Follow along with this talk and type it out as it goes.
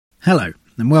Hello,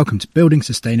 and welcome to Building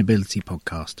Sustainability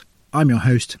Podcast. I'm your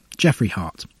host, Jeffrey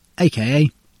Hart,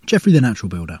 aka Jeffrey the Natural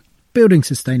Builder. Building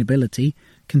Sustainability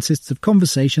consists of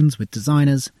conversations with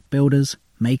designers, builders,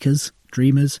 makers,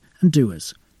 dreamers, and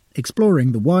doers,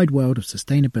 exploring the wide world of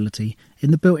sustainability in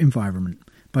the built environment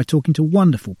by talking to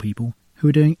wonderful people who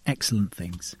are doing excellent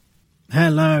things.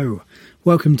 Hello,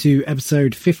 welcome to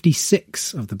episode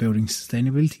 56 of the Building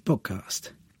Sustainability Podcast.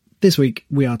 This week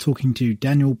we are talking to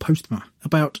Daniel Postma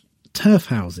about turf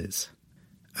houses.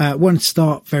 I want to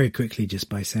start very quickly just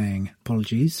by saying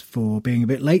apologies for being a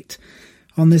bit late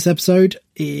on this episode.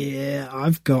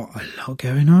 I've got a lot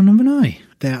going on, haven't I?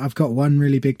 I've got one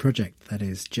really big project that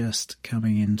is just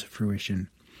coming into fruition.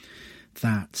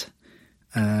 That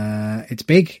it's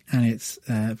big and it's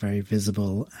very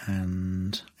visible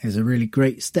and is a really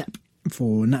great step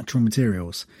for natural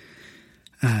materials.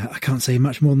 I can't say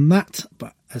much more than that,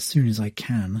 but as soon as I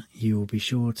can, you will be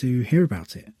sure to hear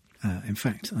about it. In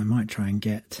fact, I might try and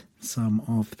get some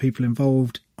of the people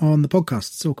involved on the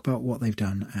podcast to talk about what they've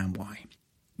done and why.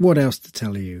 What else to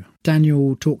tell you?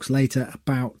 Daniel talks later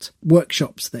about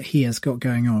workshops that he has got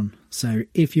going on. So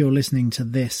if you're listening to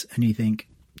this and you think,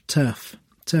 turf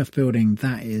building,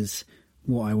 that is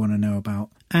what I want to know about,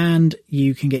 and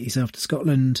you can get yourself to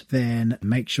Scotland, then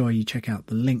make sure you check out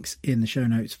the links in the show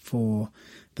notes for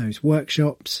those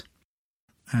workshops.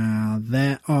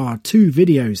 There are 2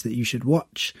 videos that you should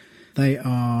watch. They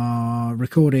are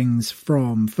recordings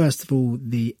from, first of all,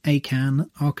 the ACAN,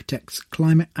 Architects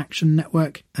Climate Action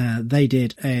Network. They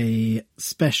did a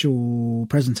special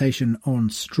presentation on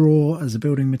straw as a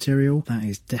building material. That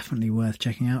is definitely worth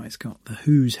checking out. It's got the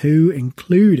who's who,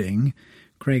 including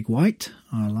Craig White,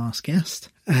 our last guest.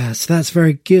 So that's a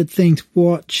very good thing to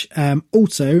watch.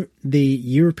 Also, the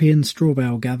European Straw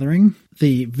Bale Gathering.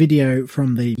 The video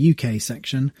from the UK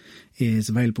section is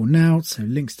available now, so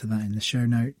links to that in the show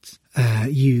notes.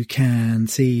 You can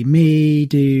see me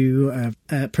do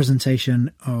a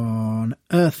presentation on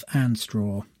earth and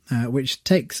straw, which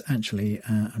takes actually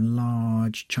a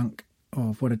large chunk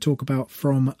of what I talk about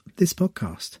from this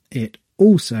podcast. It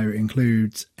also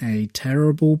includes a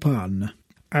terrible pun.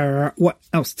 What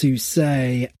else to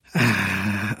say?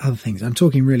 Other things. I'm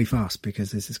talking really fast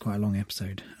because this is quite a long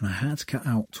episode and I had to cut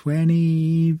out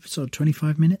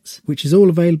 25 minutes, which is all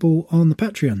available on the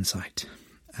Patreon site.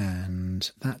 And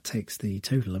that takes the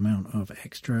total amount of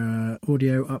extra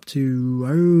audio up to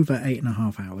over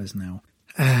 8.5 hours now.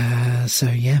 So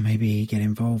yeah, maybe get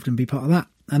involved and be part of that.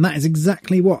 And that is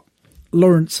exactly what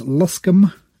Lawrence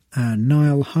Loscombe,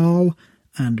 Niall Hall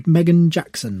and Megan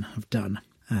Jackson have done.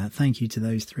 Thank you to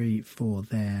those 3 for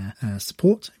their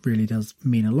support. It really does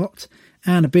mean a lot.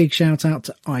 And a big shout out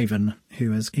to Ivan,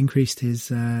 who has increased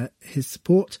his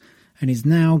support and is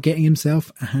now getting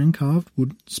himself a hand-carved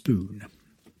wooden spoon.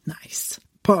 Nice.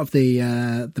 Part of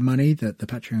the money that the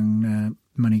Patreon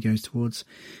money goes towards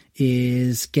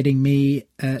is getting me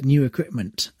new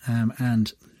equipment.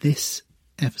 And this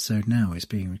episode now is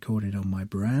being recorded on my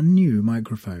brand new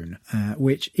microphone,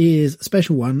 which is a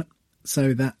special one,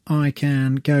 so that I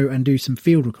can go and do some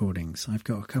field recordings. I've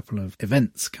got a couple of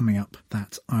events coming up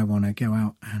that I want to go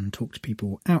out and talk to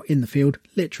people out in the field,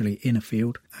 literally in a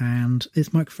field, and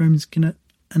this microphone is going to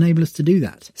enable us to do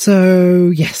that. So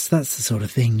yes, that's the sort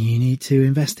of thing you need to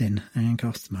invest in and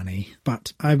costs money.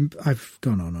 But I've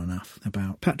gone on enough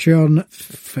about Patreon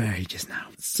for ages now.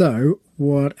 So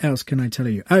what else can I tell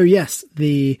you? Oh yes,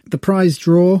 the prize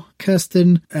draw.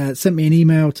 Kirsten sent me an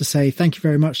email to say thank you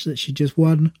very much that she just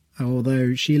won.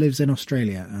 Although she lives in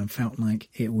Australia and felt like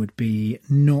it would be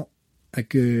not a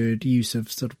good use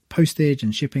of sort of postage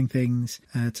and shipping things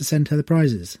to send her the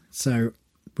prizes. So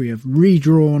we have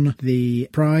redrawn the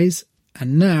prize,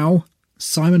 and now,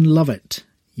 Simon Lovett,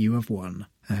 you have won.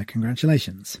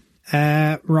 Congratulations.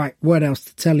 Right, what else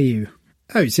to tell you?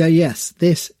 Oh, so yes,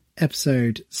 this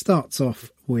episode starts off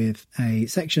with a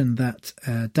section that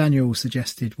Daniel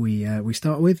suggested we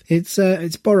start with.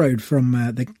 It's borrowed from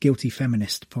the Guilty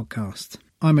Feminist podcast.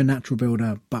 I'm a natural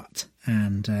builder,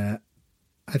 and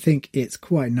I think it's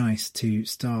quite nice to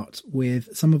start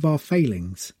with some of our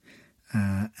failings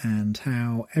and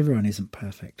how everyone isn't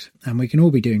perfect, and we can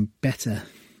all be doing better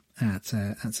at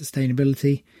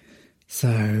sustainability.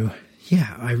 So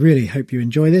yeah, I really hope you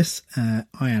enjoy this.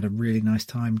 I had a really nice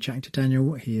time chatting to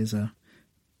Daniel. He is a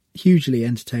hugely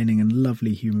entertaining and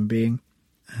lovely human being.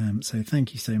 So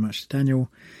thank you so much to Daniel.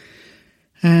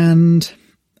 And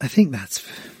I think that's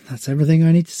everything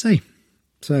I need to say.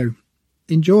 So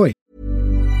enjoy.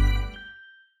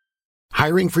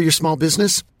 Hiring for your small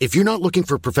business? If you're not looking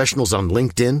for professionals on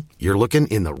LinkedIn, you're looking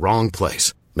in the wrong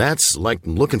place. That's like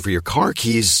looking for your car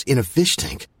keys in a fish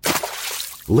tank.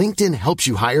 LinkedIn helps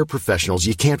you hire professionals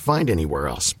you can't find anywhere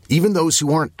else, even those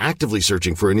who aren't actively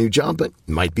searching for a new job but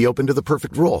might be open to the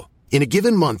perfect role. In a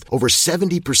given month, over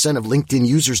 70% of LinkedIn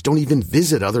users don't even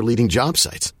visit other leading job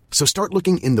sites. So start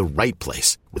looking in the right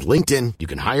place. With LinkedIn, you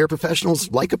can hire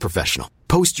professionals like a professional.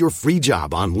 Post your free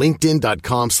job on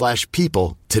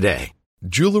linkedin.com/people today.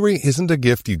 Jewelry isn't a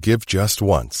gift you give just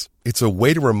once. It's a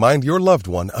way to remind your loved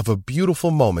one of a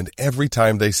beautiful moment every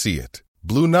time they see it.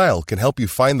 Blue Nile can help you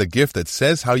find the gift that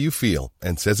says how you feel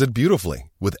and says it beautifully,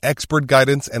 with expert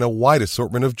guidance and a wide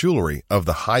assortment of jewelry of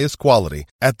the highest quality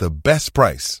at the best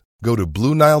price. Go to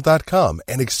BlueNile.com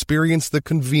and experience the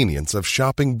convenience of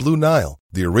shopping Blue Nile,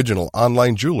 the original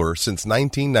online jeweler since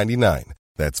 1999.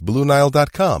 That's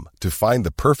BlueNile.com to find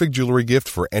the perfect jewelry gift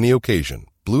for any occasion.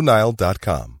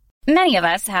 BlueNile.com. Many of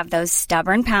us have those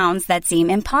stubborn pounds that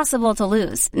seem impossible to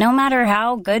lose, no matter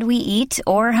how good we eat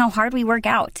or how hard we work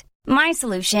out. My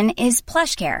solution is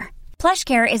PlushCare.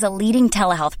 PlushCare is a leading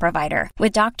telehealth provider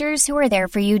with doctors who are there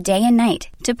for you day and night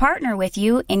to partner with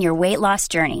you in your weight loss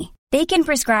journey. They can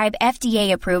prescribe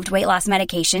FDA-approved weight loss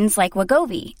medications like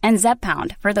Wegovy and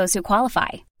Zepbound for those who qualify.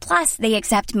 Plus, they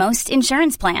accept most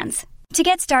insurance plans. To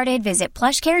get started, visit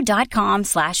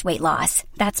plushcare.com/weightloss.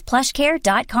 That's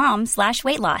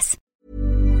plushcare.com/weightloss.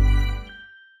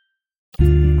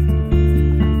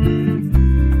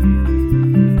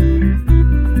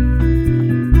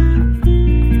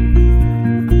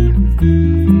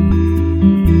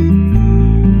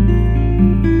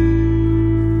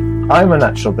 I'm a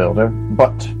natural builder,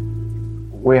 but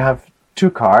we have two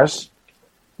cars,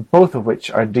 both of which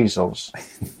are diesels.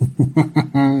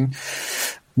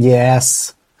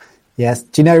 Yes. Do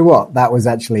you know what? That was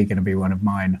actually going to be one of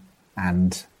mine.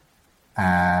 And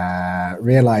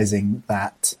realizing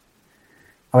that,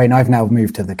 I've now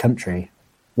moved to the country.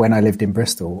 When I lived in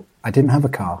Bristol, I didn't have a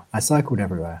car. I cycled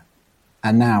everywhere.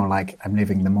 And now, I'm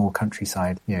living the more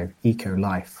countryside, eco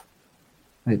life.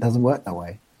 And it doesn't work that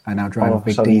way. I now drive a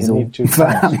big diesel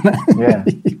van. Yeah.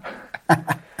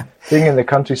 Being in the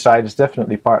countryside is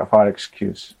definitely part of our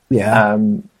excuse. Yeah.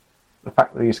 The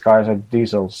fact that these cars are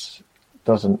diesels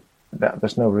there's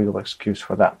no real excuse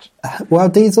for that. Well,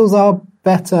 diesels are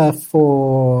better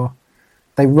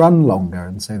they run longer,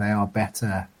 and so they are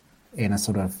better in a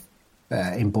sort of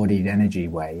embodied energy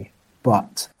way.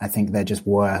 But I think they're just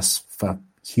worse for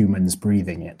humans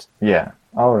breathing it. Yeah.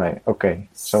 All right. Okay.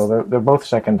 So they're both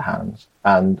second hands,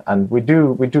 and we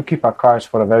do keep our cars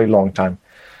for a very long time,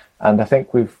 and I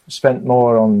think we've spent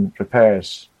more on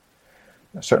repairs,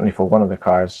 certainly for one of the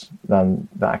cars, than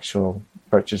the actual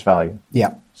purchase value.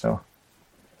 Yeah. So.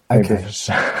 Okay.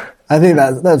 I think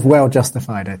that's well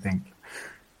justified. I think,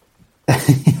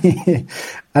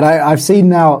 and I've seen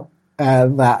now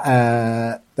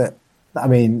that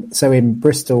so in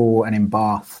Bristol and in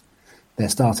Bath, they're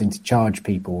starting to charge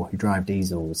people who drive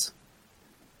diesels.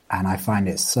 And I find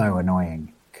it so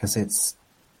annoying because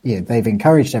they've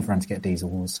encouraged everyone to get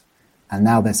diesels. And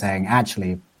now they're saying,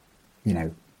 actually,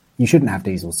 you shouldn't have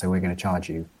diesels, so we're going to charge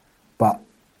you. But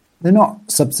they're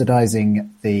not subsidizing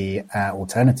the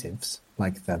alternatives,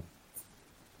 like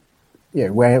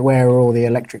where are all the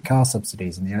electric car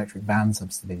subsidies and the electric van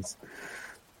subsidies?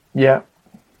 Yeah.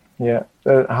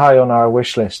 They're high on our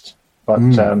wish list, but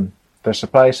there's a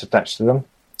price attached to them.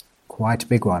 Quite a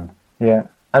big one. Yeah,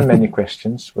 and many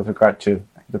questions with regard to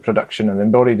the production and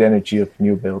embodied energy of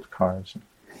new build cars.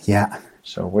 Yeah.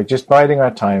 So we're just biding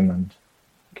our time and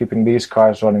keeping these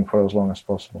cars running for as long as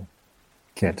possible.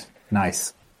 Good.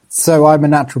 Nice. So I'm a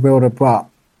natural builder, but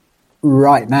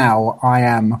right now I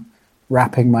am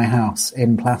wrapping my house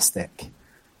in plastic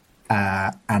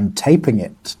and taping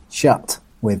it shut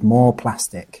with more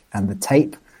plastic. And the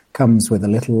tape comes with a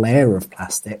little layer of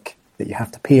plastic that you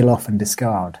have to peel off and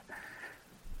discard.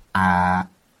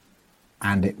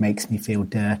 And it makes me feel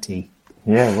dirty.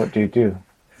 Yeah, what do you do?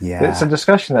 Yeah. It's a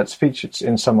discussion that's featured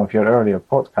in some of your earlier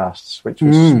podcasts, which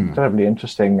was terribly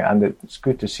interesting, and it's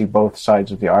good to see both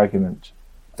sides of the argument.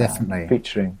 Definitely.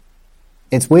 Featuring.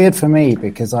 It's weird for me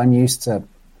because I'm used to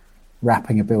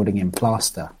wrapping a building in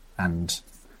plaster and,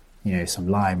 some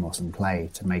lime or some clay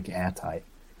to make it airtight.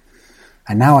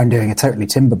 And now I'm doing a totally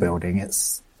timber building.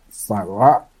 It's like,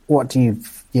 what do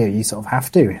you sort of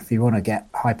have to if you want to get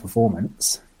high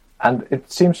performance. And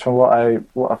it seems from what I've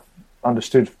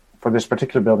understood for this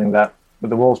particular building that with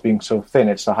the walls being so thin,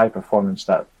 it's the high performance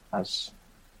that has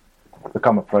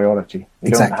become a priority.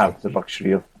 You don't have the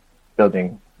luxury of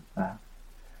building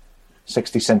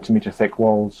 60 centimeter thick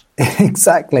walls.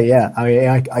 Exactly, yeah.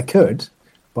 I could,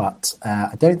 but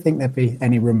I don't think there'd be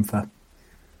any room for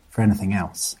anything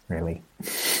else, really.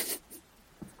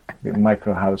 A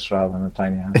micro house rather than a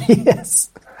tiny house. Yes.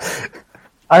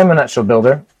 I'm a natural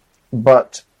builder,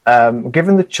 but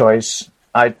given the choice,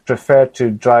 I'd prefer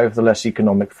to drive the less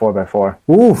economic 4x4.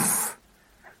 Oof.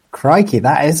 Crikey,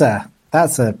 that's a...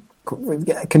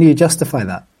 Can you justify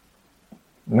that?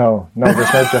 No,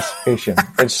 there's no justification.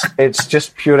 It's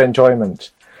just pure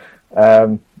enjoyment.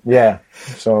 Yeah,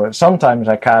 so sometimes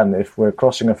I can if we're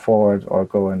crossing a ford or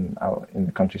going out in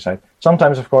the countryside.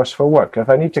 Sometimes, of course, for work. If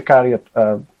I need to carry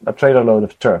a trailer load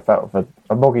of turf out of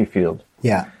a boggy field,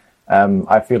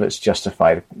 I feel it's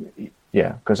justified.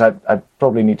 Yeah, because I'd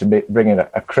probably need to bring in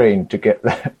a crane to get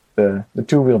the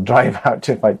two-wheel drive out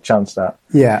if I chance that.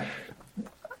 Yeah.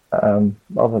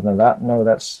 Other than that, no,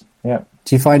 that's, yeah.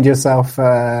 Do you find yourself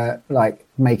like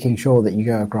making sure that you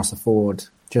go across a ford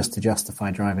just to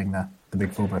justify driving the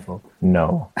big 4x4?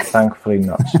 No, thankfully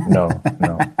not. No.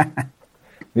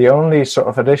 The only sort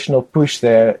of additional push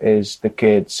there is the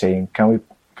kids saying, "Can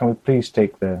we please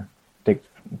take the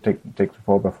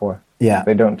 4x4?" Yeah,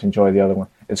 they don't enjoy the other one.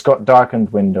 It's got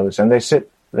darkened windows, and they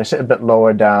sit a bit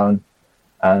lower down,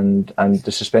 and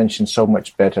the suspension's so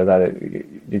much better that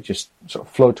you just sort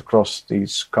of float across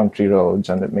these country roads,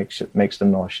 and it makes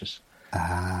them nauseous.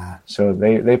 So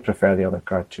they prefer the other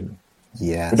car too.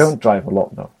 Yes. We don't drive a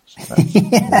lot though. So there you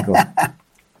go.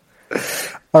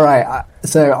 All right.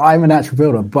 So I'm a natural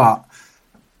builder, but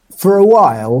for a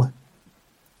while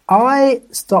I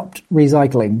stopped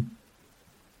recycling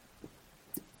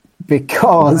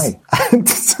because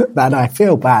that I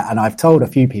feel bad, and I've told a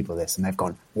few people this, and they've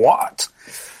gone, "What?"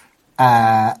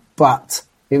 But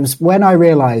it was when I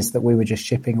realised that we were just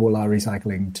shipping all our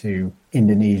recycling to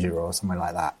Indonesia or somewhere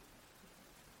like that,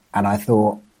 and I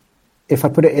thought, if I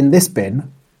put it in this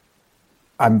bin,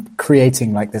 I'm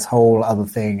creating like this whole other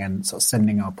thing and sort of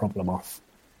sending our problem off.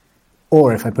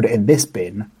 Or if I put it in this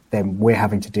bin, then we're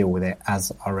having to deal with it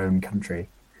as our own country.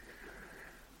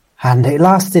 And it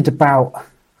lasted it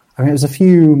was a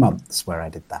few months where I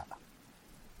did that.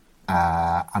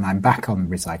 And I'm back on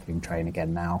the recycling train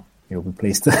again now. You'll be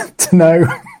pleased to know.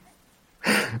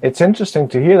 It's interesting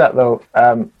to hear that though.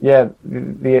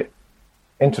 The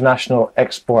international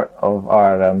export of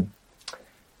our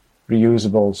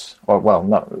reusables,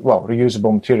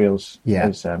 reusable materials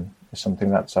is something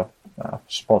that's I've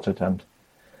spotted, and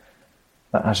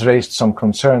that has raised some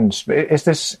concerns. Is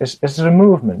there a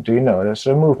movement? Do you know? Is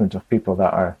there a movement of people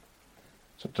that are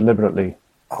sort of deliberately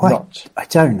I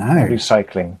don't know,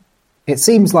 recycling? It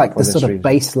seems like the sort of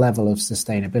base level of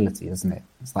sustainability, isn't it?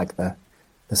 It's like the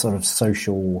sort of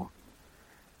social,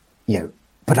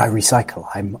 but I recycle.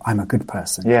 I'm a good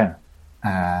person. Yeah.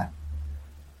 I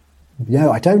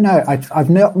don't know. I've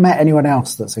not met anyone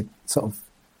else that's sort of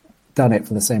done it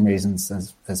for the same reasons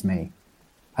as me.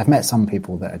 I've met some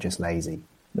people that are just lazy.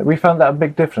 We found that a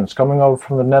big difference coming over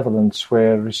from the Netherlands,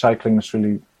 where recycling has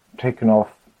really taken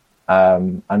off,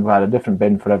 and we had a different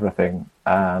bin for everything.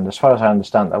 And as far as I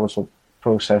understand, that was all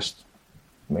processed,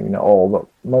 maybe not all, but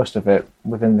most of it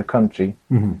within the country.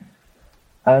 Mm-hmm.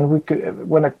 And we could,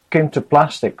 when it came to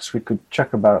plastics, we could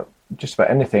chuck just about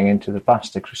anything into the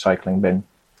plastics recycling bin.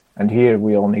 And here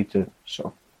we all need to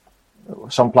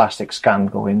some plastics can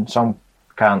go in, some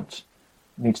can't.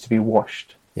 It needs to be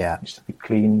washed. Yeah. It needs to be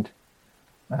cleaned.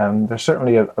 There's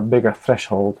certainly a bigger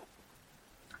threshold.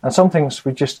 And some things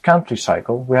we just can't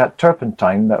recycle. We had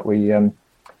turpentine that we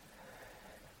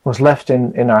was left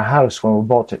in our house when we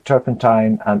bought it.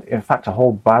 Turpentine, and in fact a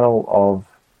whole barrel of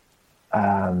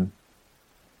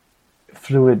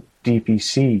fluid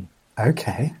DPC.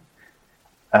 Okay.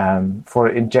 For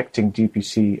injecting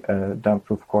DPC,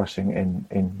 damp-proof coursing,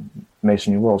 in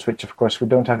masonry walls, which of course we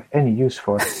don't have any use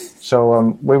for.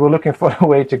 So we were looking for a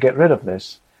way to get rid of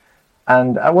this.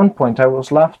 And at one point I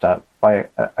was laughed at by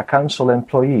a council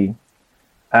employee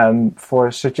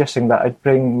for suggesting that I'd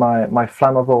bring my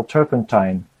flammable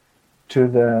turpentine to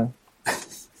the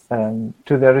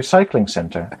recycling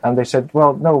centre. And they said,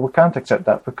 well, no, we can't accept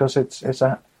that because it's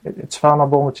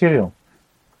flammable material.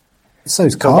 So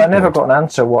I never got an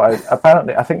answer. I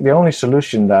think the only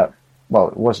solution it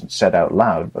wasn't said out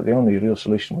loud, but the only real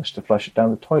solution was to flush it down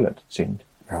the toilet, it seemed.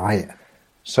 Right.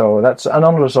 So that's an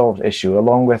unresolved issue,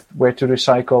 along with where to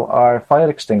recycle our fire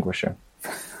extinguisher,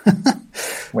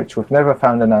 which we've never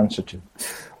found an answer to.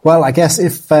 Well, I guess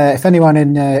if anyone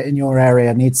in your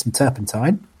area needs some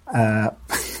turpentine,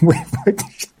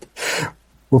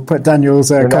 we'll put Daniel's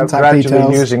contact gradually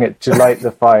details. Using it to light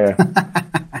the fire.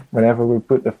 Whenever we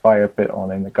put the fire pit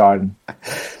on in the garden,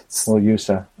 we'll use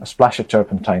a splash of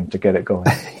turpentine to get it going.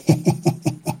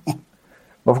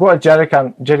 We've got a jerry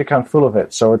can full of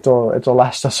it, so it'll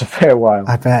last us a fair while.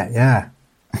 I bet, yeah.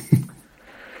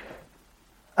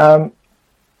 I'm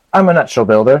a natural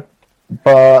builder,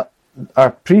 but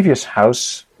our previous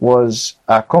house was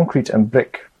a concrete and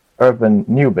brick urban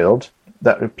new build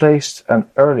that replaced an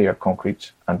earlier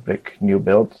concrete and brick new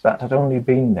build that had only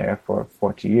been there for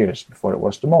 40 years before it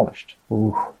was demolished.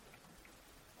 Ooh.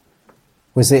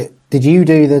 Did you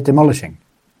do the demolishing?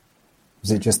 Was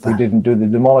it just that? We didn't do the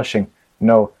demolishing,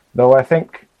 no. Though I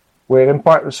think we're in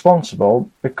part responsible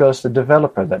because the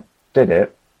developer that did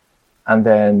it and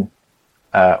then,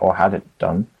 or had it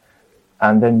done,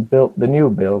 and then built the new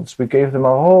builds, we gave them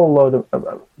a lot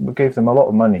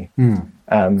of money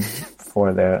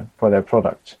for their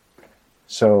product.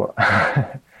 So,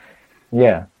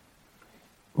 yeah.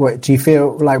 What, do you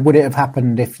feel like, would it have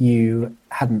happened if you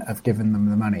hadn't have given them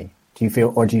the money? Do you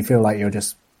feel like you're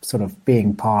just sort of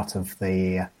being part of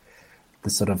the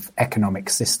sort of economic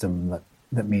system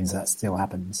that means that still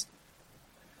happens?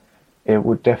 It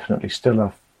would definitely still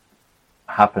have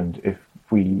happened if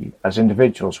we, as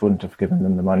individuals, wouldn't have given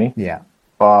them the money. Yeah.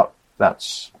 But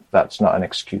that's not an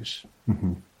excuse.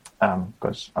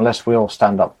 Because unless we all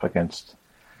stand up against,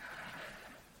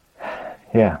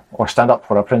 or stand up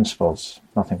for our principles,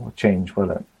 nothing will change,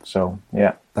 will it? So,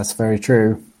 yeah. That's very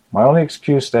true. My only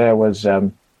excuse there was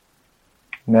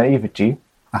naivety.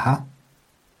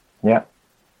 Yeah.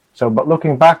 So, but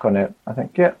looking back on it, I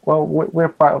think,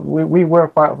 we were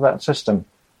part of that system.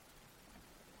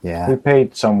 Yeah. We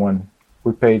paid somebody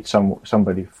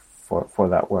for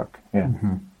that work. Yeah.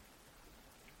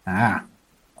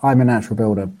 I'm a natural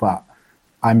builder, but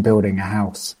I'm building a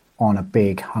house on a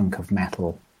big hunk of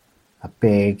metal. A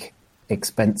big,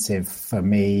 expensive for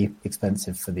me,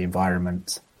 expensive for the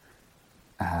environment.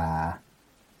 I've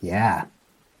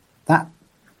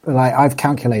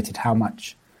calculated how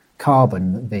much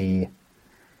carbon the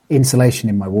insulation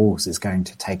in my walls is going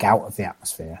to take out of the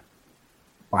atmosphere.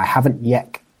 But I haven't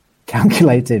yet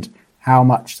calculated how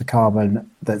much the carbon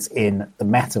that's in the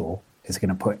metal is going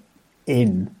to put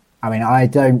in. I mean, I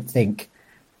don't think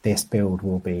this build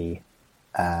will be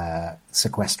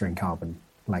sequestering carbon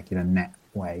like in a net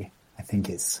way. I think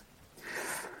it's...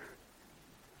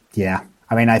 Yeah.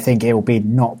 I mean, I think it will be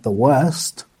not the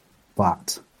worst,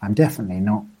 but I'm definitely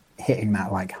not hitting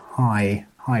that like high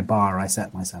bar I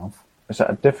set myself. Is that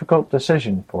a difficult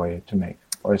decision for you to make,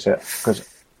 or is it because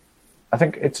I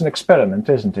think it's an experiment,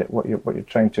 isn't it? What you're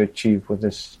trying to achieve with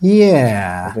this?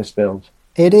 Yeah, with this build.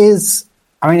 It is.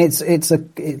 I mean,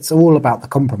 it's all about the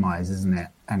compromise, isn't it?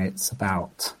 And it's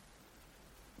about,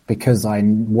 because I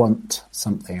want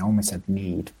something. I almost said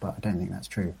need, but I don't think that's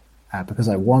true. Because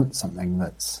I want something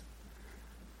that's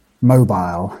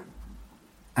mobile,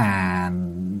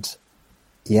 and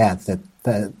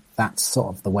that's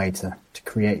sort of the way to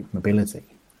create mobility,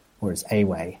 or it's a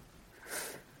way.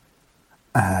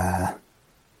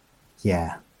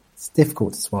 It's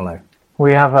difficult to swallow.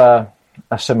 We have a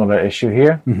similar issue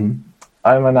here.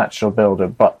 I'm a natural builder,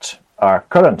 but our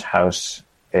current house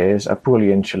is a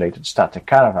poorly insulated static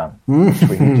caravan, which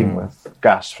we're heating with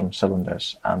gas from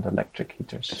cylinders and electric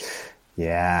heaters.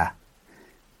 Yeah,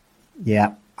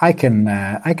 I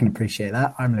can appreciate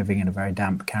that. I'm living in a very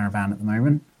damp caravan at the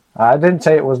moment. I didn't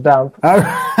say it was damp. Oh.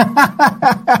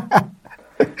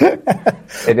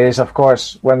 It is, of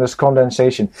course, when there's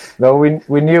condensation. Though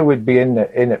we knew we'd be in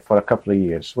it for a couple of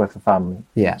years with the family.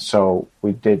 Yeah. So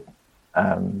we did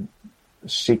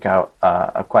seek out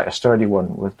quite a sturdy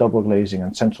one with double glazing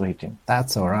and central heating.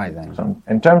 That's all right then. So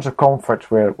in terms of comfort,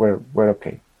 we're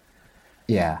okay.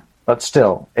 Yeah. But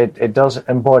still, it does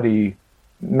embody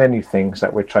many things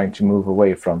that we're trying to move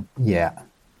away from. Yeah.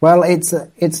 Well, it's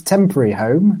a temporary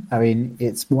home. I mean,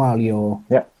 it's while you're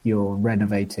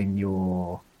renovating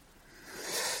your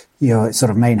sort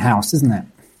of main house, isn't it?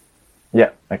 Yeah,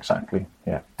 exactly.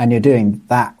 Yeah. And you're doing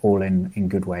that all in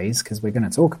good ways, because we're going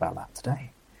to talk about that today.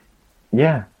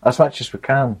 Yeah, as much as we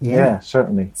can. Yeah,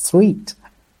 certainly. Sweet.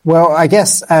 Well, I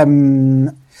guess I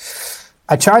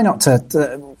try not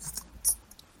to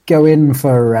go in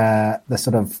for the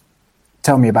sort of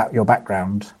tell me about your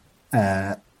background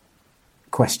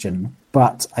question,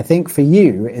 but I think for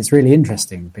you it's really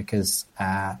interesting because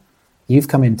you've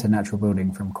come into natural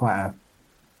building from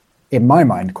in my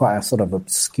mind, quite a sort of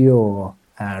obscure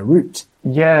route.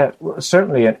 Yeah,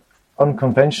 certainly an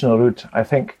unconventional route. I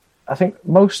think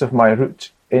most of my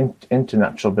route into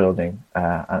natural building,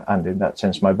 and in that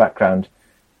sense, my background,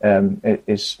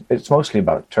 it's mostly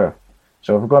about turf.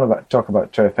 So if we're going to talk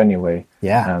about turf anyway,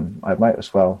 I might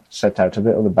as well set out a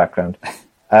bit of the background.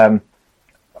 I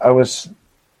was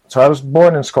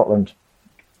born in Scotland,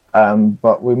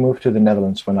 but we moved to the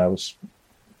Netherlands when I was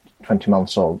 20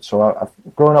 months old. So I've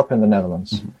grown up in the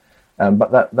Netherlands,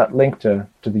 but that link to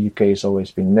the UK has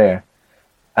always been there.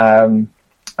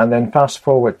 And then fast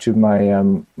forward to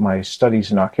my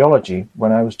studies in archaeology.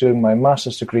 When I was doing my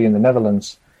master's degree in the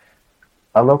Netherlands,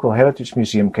 a local heritage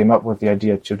museum came up with the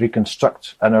idea to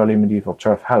reconstruct an early medieval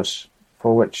turf house,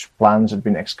 for which plans had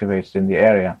been excavated in the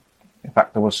area. In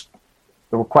fact, there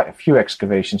were quite a few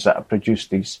excavations that have produced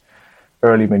these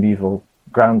early medieval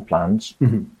ground plans.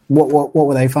 Mm-hmm. What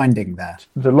were they finding there?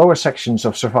 The lower sections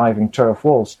of surviving turf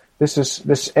walls.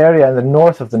 This area in the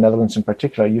north of the Netherlands in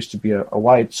particular used to be a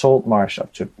wide salt marsh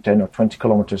up to 10 or 20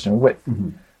 kilometers in width,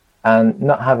 and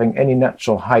not having any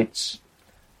natural heights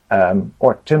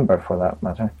or timber for that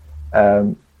matter,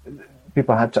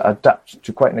 people had to adapt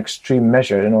to quite an extreme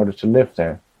measure in order to live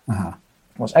there.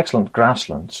 It was excellent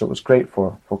grassland, so it was great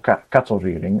for cattle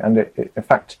rearing, and in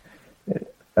fact,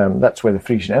 that's where the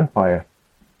Frisian Empire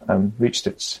reached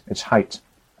its height,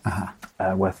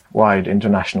 with wide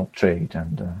international trade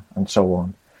and so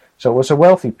on. So it was a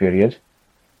wealthy period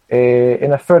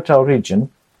in a fertile region,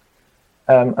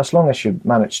 as long as you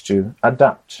managed to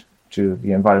adapt to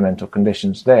the environmental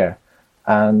conditions there,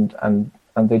 and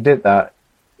they did that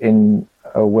in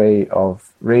a way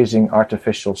of raising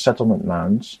artificial settlement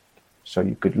mounds, so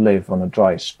you could live on a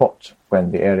dry spot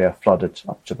when the area flooded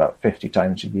up to about 50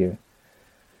 times a year.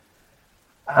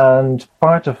 And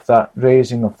part of that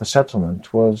raising of the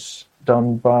settlement was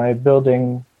done by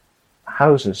building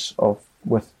houses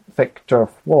with thick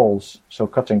turf walls, so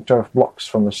cutting turf blocks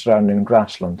from the surrounding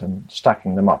grassland and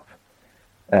stacking them up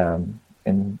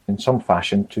in some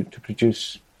fashion to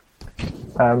produce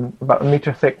about a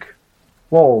meter thick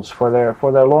walls for their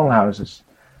longhouses.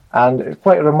 And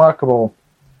quite a remarkable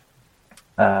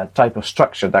type of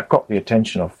structure that got the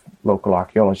attention of local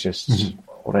archaeologists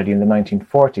already in the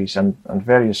 1940s, and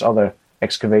various other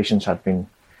excavations had been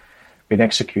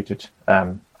executed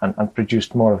and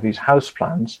produced more of these house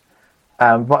plans.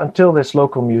 But until this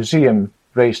local museum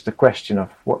raised the question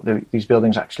of what these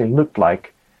buildings actually looked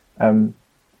like,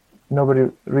 nobody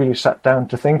really sat down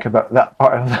to think about that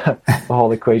part of the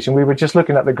whole equation. We were just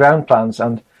looking at the ground plans,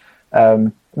 and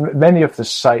many of the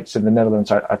sites in the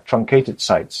Netherlands are truncated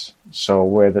sites, so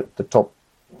where the top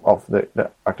of the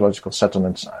archaeological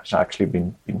settlements has actually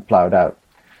been ploughed out.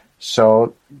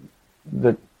 So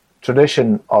the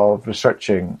tradition of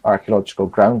researching archaeological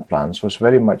ground plans was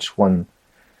very much one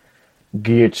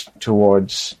geared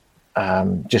towards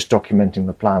just documenting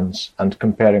the plans and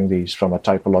comparing these from a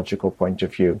typological point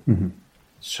of view.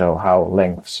 So how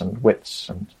lengths and widths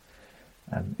and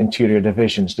interior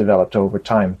divisions developed over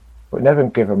time, but never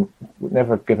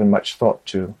given much thought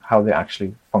to how they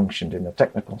actually functioned in a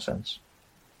technical sense.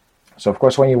 So, of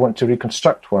course, when you want to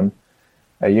reconstruct one,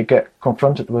 you get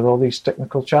confronted with all these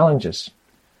technical challenges.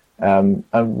 And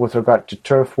with regard to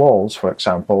turf walls, for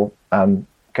example, can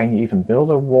you even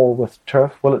build a wall with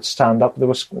turf? Will it stand up? There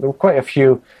were quite a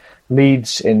few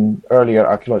leads in earlier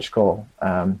archaeological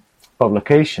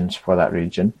publications for that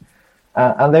region,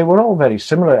 and they were all very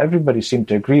similar. Everybody seemed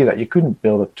to agree that you couldn't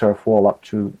build a turf wall up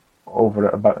to over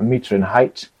about a meter in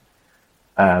height.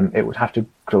 It would have to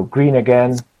grow green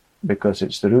again, because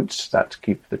it's the roots that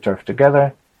keep the turf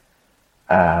together.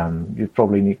 You'd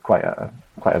probably need quite a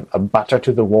batter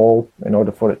to the wall in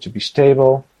order for it to be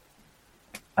stable.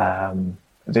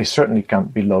 They certainly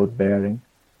can't be load bearing.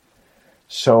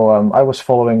 So I was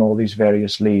following all these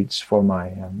various leads for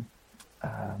my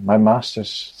my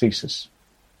master's thesis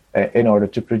in order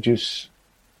to produce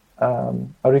a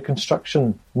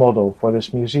reconstruction model for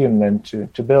this museum then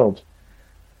to build.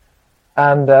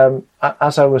 And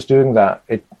as I was doing that,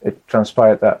 it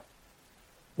transpired that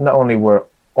not only were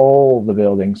all the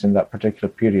buildings in that particular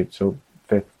period, so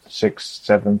 5th, 6th,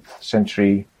 7th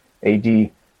century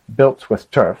AD, built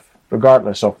with turf,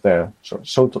 regardless of their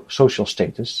sort of social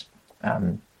status.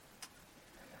 So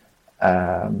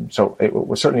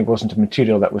it certainly wasn't a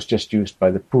material that was just used by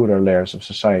the poorer layers of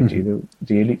society. The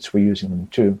elites were using them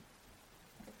too.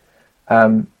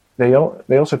 They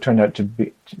also turned out to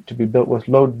be built with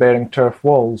load-bearing turf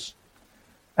walls.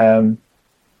 This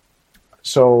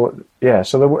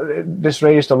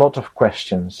raised a lot of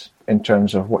questions in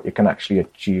terms of what you can actually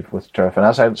achieve with turf. And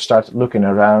as I started looking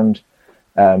around,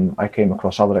 I came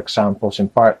across other examples, in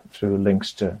part through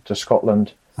links to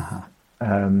Scotland,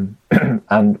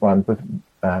 and one with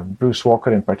Bruce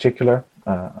Walker in particular,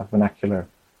 a vernacular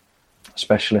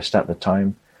specialist at the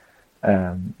time,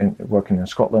 working in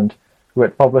Scotland, who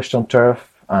had published on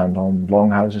turf and on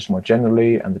longhouses more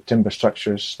generally, and the timber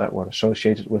structures that were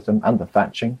associated with them, and the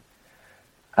thatching.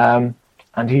 And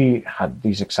he had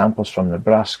these examples from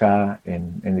Nebraska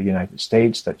in the United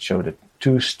States that showed a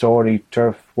 2-story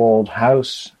turf-walled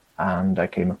house, and I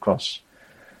came across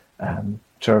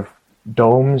turf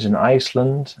domes in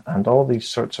Iceland, and all these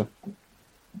sorts of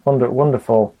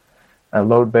wonderful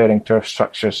load-bearing turf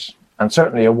structures, and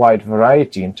certainly a wide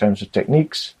variety in terms of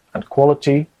techniques and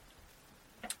quality,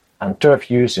 and turf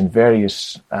use in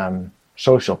various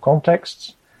social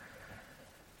contexts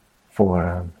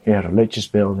for religious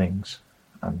buildings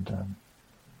and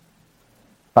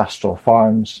pastoral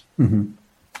farms. Mm-hmm.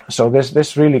 So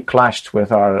this really clashed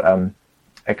with our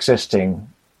existing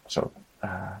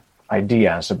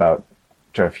ideas about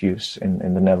turf use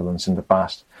in the Netherlands in the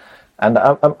past. And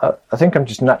I think I'm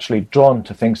just naturally drawn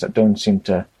to things that don't seem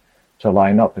to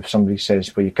line up. If somebody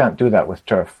says, well, you can't do that with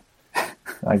turf,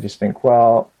 I just think,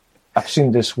 well, I've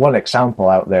seen this one example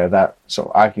out there that sort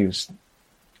of argues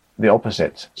the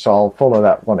opposite. So I'll follow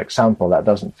that one example that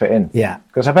doesn't fit in. Yeah.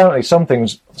 Because apparently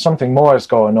something more is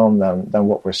going on than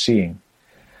what we're seeing.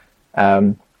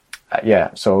 So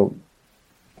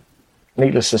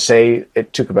needless to say,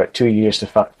 it took about 2 years to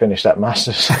finish that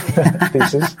master's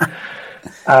thesis.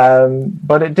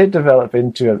 But it did develop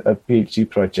into a PhD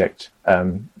project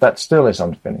that still is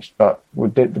unfinished, but we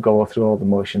did go through all the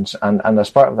motions. And as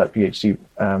part of that PhD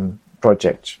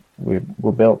project, we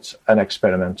built an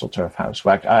experimental turf house.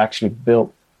 I actually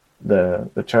built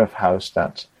the turf house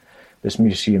that this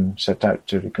museum set out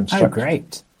to reconstruct. Oh,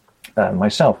 great.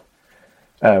 Myself,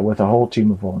 with a whole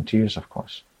team of volunteers, of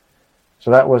course. So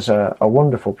that was a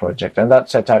wonderful project, and that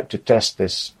set out to test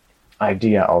this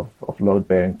idea of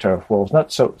load-bearing turf walls,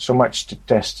 not so much to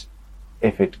test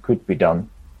if it could be done,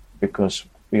 because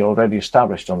we already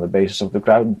established on the basis of the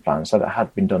ground plans that it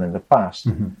had been done in the past.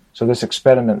 Mm-hmm. So this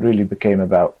experiment really became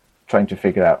about trying to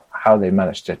figure out how they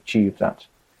managed to achieve that.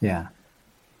 Yeah.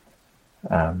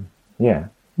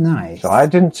 Nice. So I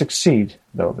didn't succeed,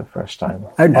 though, the first time.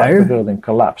 Oh, no? The building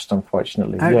collapsed,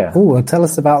 unfortunately. Well, tell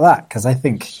us about that, because I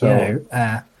think,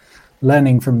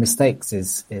 learning from mistakes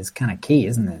is kind of key,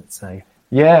 isn't it? So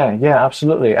yeah,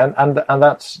 absolutely, and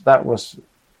that was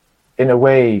in a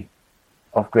way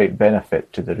of great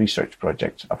benefit to the research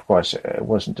project. Of course, it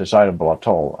wasn't desirable at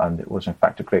all, and it was in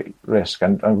fact a great risk,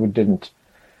 and we didn't.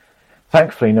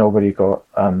 Thankfully, nobody got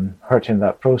hurt in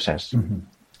that process, mm-hmm.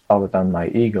 other than my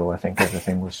ego. I think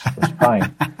everything was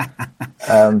fine,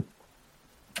 and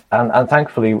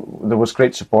thankfully there was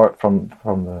great support from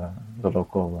the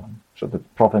local. So the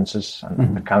provinces and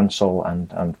mm-hmm. the council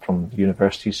and from the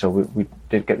university. So we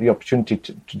did get the opportunity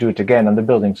to do it again. And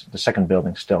the second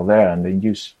building's still there and in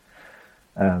use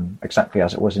exactly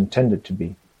as it was intended to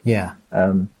be. Yeah.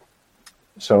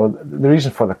 So the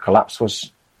reason for the collapse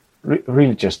was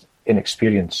really just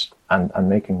inexperience and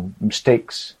making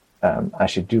mistakes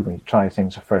as you do when you try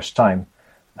things the first time.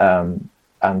 And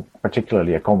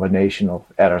particularly a combination of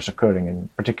errors occurring in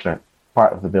a particular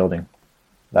part of the building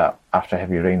that after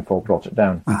heavy rainfall brought it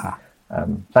down. Uh-huh.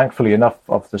 Thankfully, enough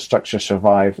of the structure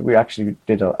survived. We actually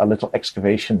did a little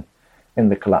excavation in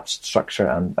the collapsed structure,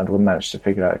 and we managed to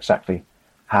figure out exactly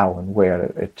how and where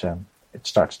it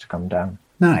starts to come down.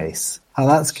 Nice. Oh,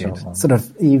 that's good. So,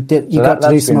 you got to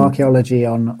do some archaeology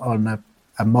on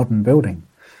a modern building.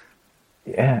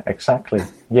 Yeah, exactly.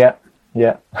 Yeah.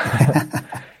 Yeah,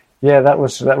 that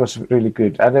was really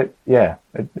good, and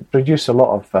it produced a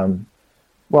lot of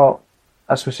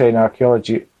as we say in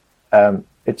archaeology,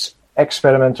 it's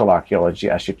experimental archaeology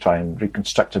as you try and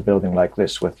reconstruct a building like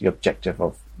this with the objective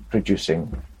of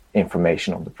producing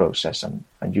information on the process and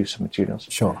use of materials.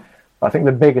 Sure. I think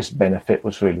the biggest benefit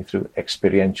was really through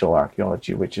experiential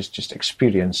archaeology, which is just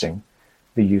experiencing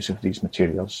the use of these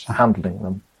materials, handling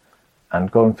them,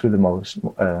 and going through the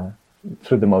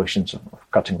motions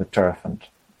of cutting the turf and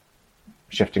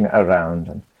shifting it around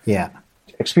and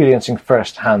experiencing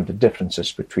firsthand the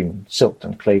differences between silt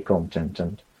and clay content,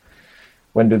 and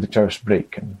when do the turfs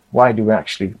break, and why do we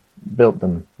actually build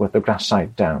them with the grass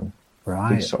side down?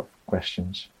 Right. These sort of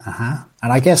questions. Uh-huh.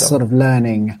 And I guess sort of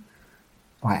learning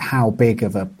like how big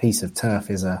of a piece of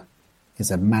turf is a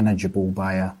manageable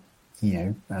by a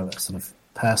sort of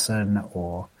person,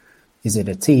 or is it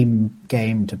a team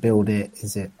game to build it?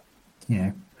 Is it,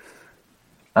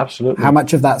 Absolutely. How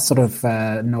much of that sort of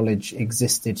knowledge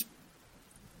existed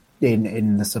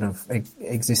in the sort of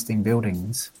existing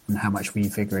buildings, and how much were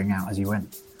you figuring out as you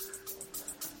went?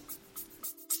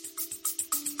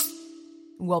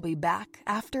 We'll be back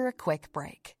after a quick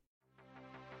break.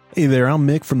 Hey there, I'm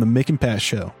Mick from the Mick and Pat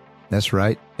Show. That's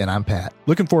right, and I'm Pat.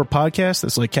 Looking for a podcast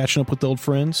that's like catching up with old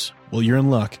friends? Well, you're in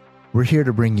luck. We're here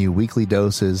to bring you weekly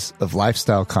doses of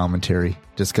lifestyle commentary,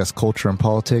 discuss culture and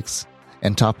politics,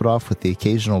 and top it off with the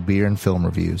occasional beer and film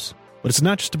reviews. But it's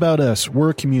not just about us. We're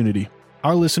a community.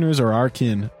 Our listeners are our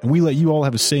kin, and we let you all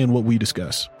have a say in what we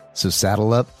discuss. So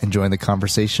saddle up and join the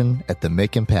conversation at the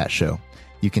Mick and Pat Show.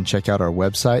 You can check out our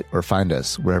website or find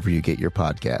us wherever you get your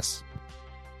podcasts.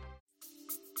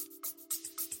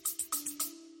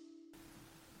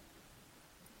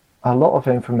 a lot of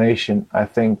information, I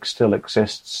think, still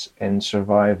exists in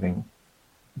surviving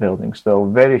buildings, though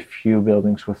very few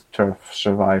buildings with turf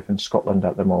survive in Scotland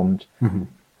at the moment. Mm-hmm.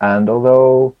 And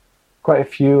although quite a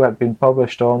few had been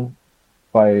published on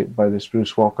by this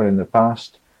Bruce Walker in the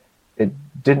past, it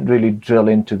didn't really drill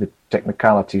into the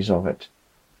technicalities of it.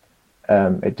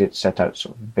 It did set out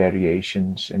sort of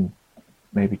variations in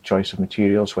maybe choice of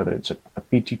materials, whether it's a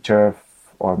peaty turf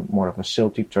or more of a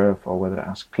silty turf, or whether it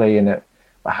has clay in it,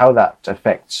 but how that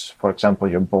affects, for example,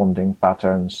 your bonding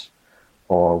patterns,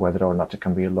 or whether or not it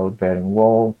can be a load-bearing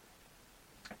wall.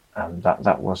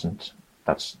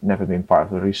 That's never been part of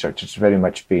the research. It's very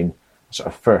much been a sort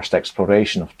of first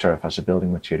exploration of turf as a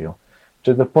building material,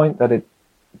 to the point that it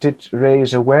did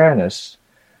raise awareness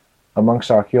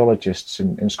amongst archaeologists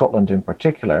in Scotland in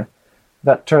particular,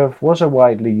 that turf was a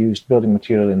widely used building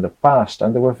material in the past,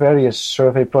 and there were various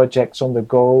survey projects on the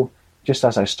go just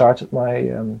as I started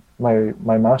my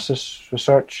master's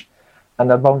research,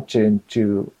 and I bumped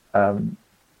into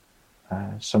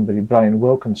somebody, Brian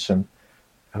Wilkinson,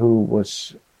 who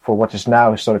was, for what is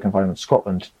now Historic Environment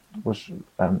Scotland, was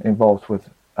involved with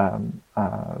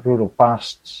Rural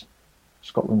Pasts,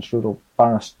 Scotland's Rural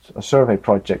Past, a survey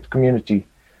project, community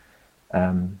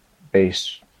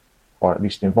based, or at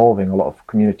least involving a lot of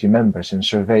community members in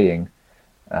surveying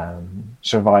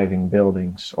surviving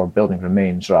buildings, or building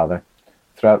remains rather,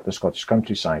 throughout the Scottish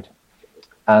countryside.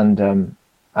 And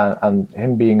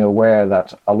him being aware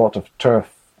that a lot of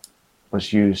turf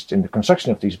was used in the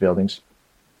construction of these buildings,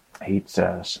 he'd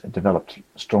developed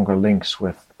stronger links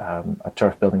with a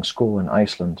turf building school in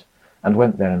Iceland, and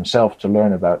went there himself to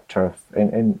learn about turf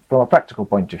from a practical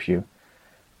point of view.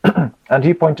 And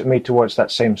he pointed me towards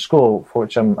that same school, for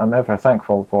which I'm ever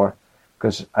thankful for,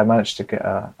 because I managed to get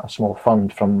a small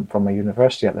fund from a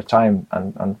university at the time,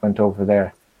 and went over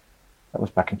there. That was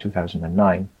back in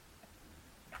 2009,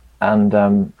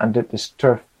 and did this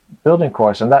turf building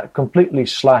course, and that completely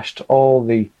slashed all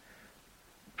the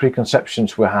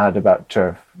preconceptions we had about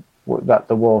turf, that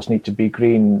the walls need to be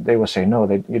green. They were saying, no,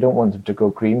 you don't want them to go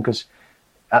green, because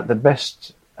at the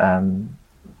best, in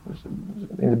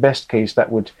the best case,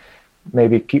 that would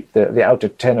maybe keep the outer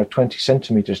 10 or 20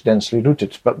 centimeters densely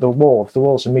rooted, but if the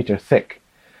wall's a meter thick,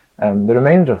 the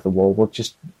remainder of the wall will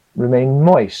just remain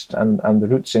moist, and the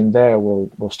roots in there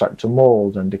will start to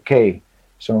mold and decay.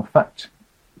 So in fact,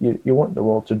 you want the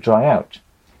wall to dry out,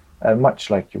 much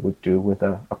like you would do with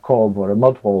a cob or a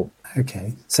mud wall.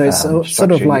 Okay, so it's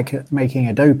sort of like making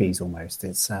adobes almost.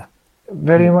 It's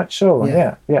very much so,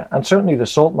 yeah. And certainly the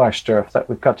salt marsh turf that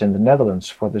we cut in the Netherlands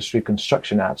for this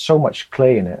reconstruction had so much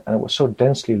clay in it, and it was so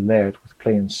densely layered with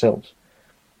clay and silt,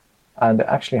 and it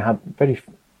actually had very,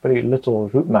 very little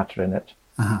root matter in it,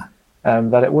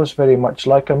 that it was very much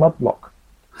like a mud block,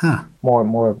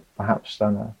 more perhaps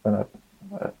than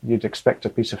you'd expect a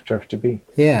piece of turf to be.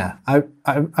 Yeah,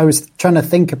 I was trying to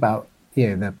think about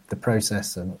the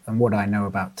process and what I know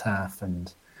about turf,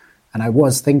 and I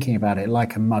was thinking about it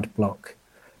like a mud block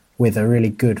with a really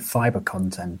good fibre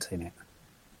content in it.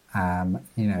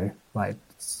 Like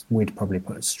we'd probably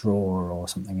put straw or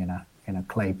something in a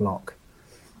clay block.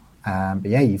 But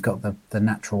yeah, you've got the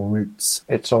natural roots.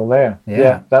 It's all there.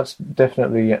 Yeah, that's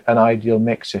definitely an ideal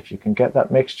mix. If you can get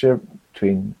that mixture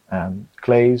between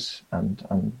clays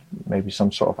and maybe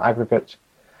some sort of aggregate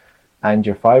and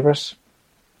your fibres,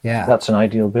 that's an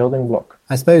ideal building block.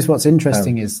 I suppose what's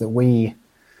interesting is that we,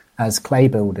 as clay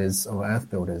builders or earth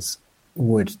builders,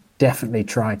 would definitely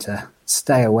try to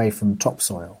stay away from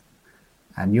topsoil,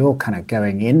 and you're kind of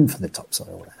going in for the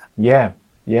topsoil there.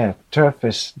 Yeah, turf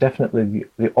is definitely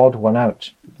the odd one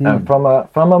out. From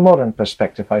a modern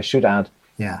perspective, I should add.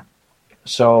 Yeah.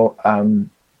 So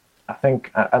I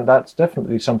think, and that's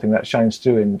definitely something that shines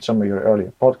through in some of your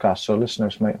earlier podcasts, so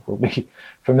listeners will be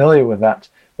familiar with that.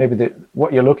 Maybe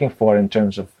what you're looking for in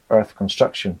terms of earth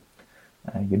construction.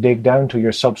 You dig down to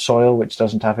your subsoil, which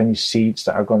doesn't have any seeds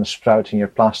that are going to sprout in your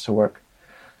plasterwork.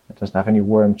 It doesn't have any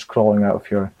worms crawling out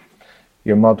of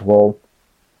your mud wall.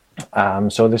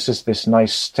 So this is this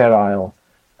nice sterile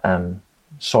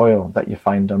soil that you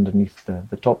find underneath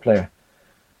the top layer.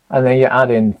 And then you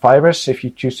add in fibres if you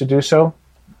choose to do so,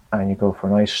 and you go for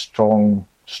a nice strong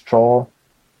straw.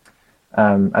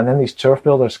 And then these turf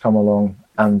builders come along,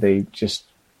 and they just,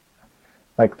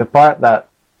 like the part that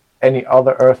any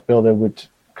other earth builder would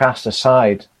cast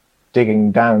aside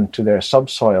digging down to their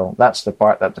subsoil, that's the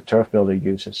part that the turf builder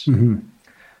uses. Mm-hmm.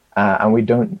 And we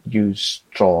don't use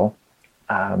straw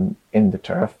in the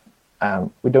turf.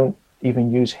 We don't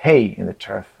even use hay in the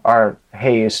turf. Our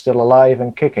hay is still alive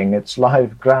and kicking. It's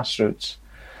live grassroots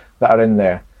that are in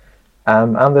there.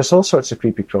 And there's all sorts of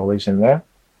creepy crawlies in there.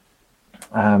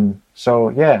 So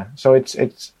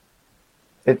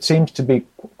it seems to be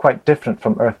quite different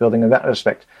from earth building in that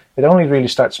respect. It only really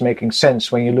starts making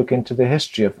sense when you look into the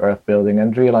history of earth building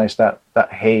and realize that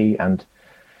hay and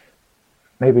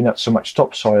maybe not so much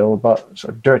topsoil, but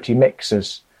sort of dirty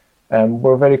mixes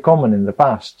were very common in the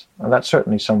past. And that's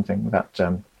certainly something that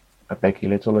Becky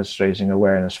Little is raising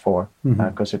awareness for,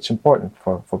 because it's important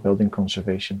for building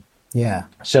conservation. Yeah.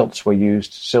 Silts were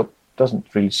used. Silt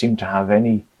doesn't really seem to have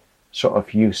any sort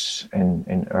of use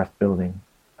in earth building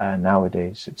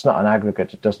nowadays. It's not an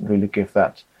aggregate. It doesn't really give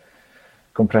that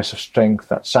compressive strength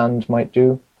that sand might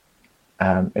do.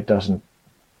 It doesn't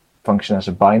function as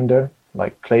a binder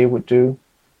like clay would do.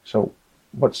 So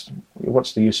what's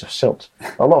the use of silt?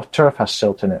 A lot of turf has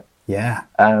silt in it. Yeah.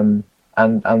 And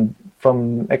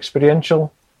from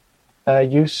experiential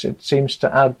use, it seems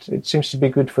to be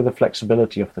good for the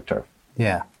flexibility of the turf.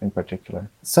 Yeah. In particular.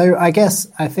 So I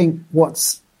think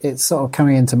it's sort of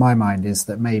coming into my mind is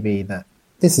that maybe that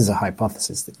this is a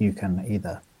hypothesis that you can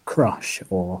either crush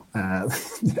or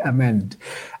amend.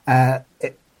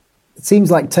 It seems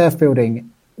like turf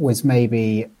building was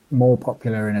maybe more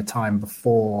popular in a time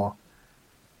before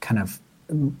kind of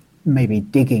maybe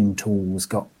digging tools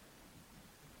got,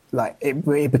 like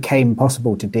it became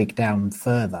possible to dig down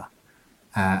further.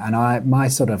 And my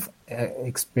sort of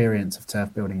experience of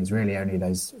turf building is really only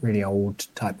those really old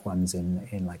type ones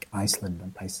in like Iceland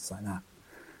and places like that.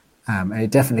 And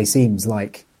it definitely seems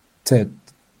like to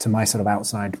my sort of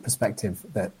outside perspective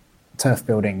that turf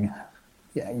building,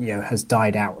 has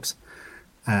died out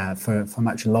for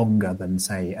much longer than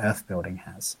say earth building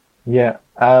has. Yeah,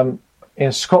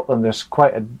 in Scotland there's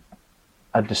quite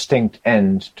a distinct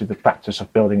end to the practice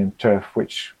of building in turf,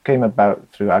 which came about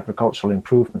through agricultural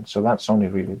improvement. So that's only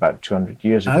really about 200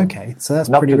 years ago. Okay, so that's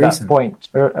and pretty recent. Up to that point,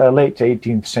 late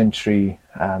 18th century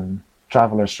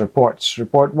travellers'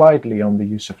 report widely on the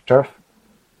use of turf.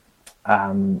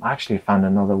 I actually found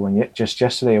another one just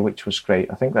yesterday, which was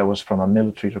great. I think that was from a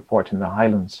military report in the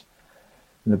Highlands,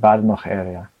 in the Badenoch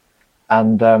area.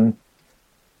 And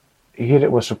here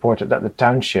it was reported that the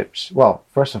townships, well,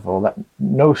 first of all, that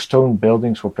no stone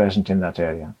buildings were present in that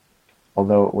area,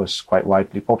 although it was quite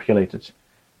widely populated,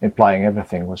 implying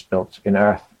everything was built in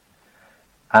earth.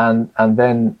 And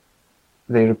then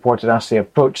they reported as they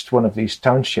approached one of these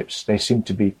townships, they seemed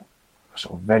to be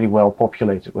sort of very well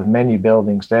populated with many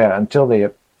buildings there, until they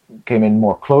came in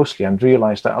more closely and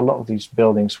realized that a lot of these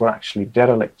buildings were actually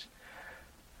derelict.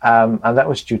 And that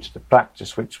was due to the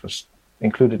practice, which was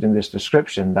included in this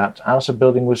description, that as a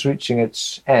building was reaching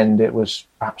its end, it was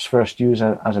perhaps first used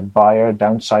as a byre,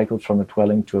 downcycled from a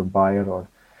dwelling to a byre or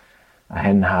a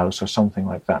hen house or something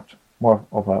like that, more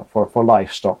of for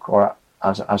livestock or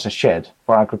as a shed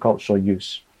for agricultural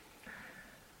use.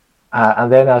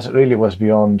 And then as it really was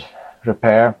beyond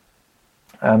repair,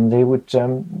 they would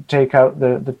take out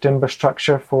the timber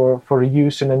structure for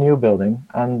reuse in a new building,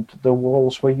 and the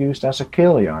walls were used as a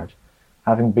kale yard,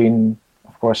 having been,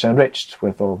 of course, enriched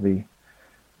with all the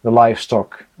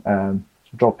livestock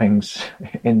droppings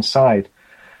inside.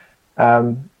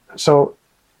 So,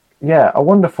 yeah, a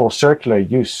wonderful circular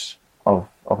use of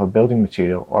a building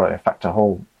material, or in fact a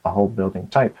whole building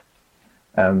type,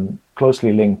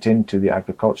 closely linked into the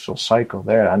agricultural cycle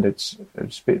there, and it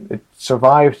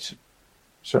survived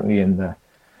certainly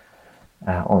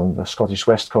on the Scottish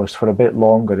west coast for a bit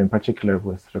longer, in particular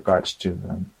with regards to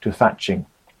thatching,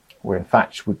 where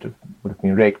thatch would have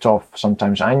been raked off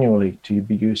sometimes annually to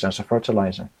be used as a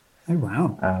fertilizer. Oh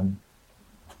wow!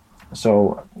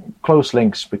 So close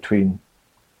links between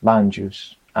land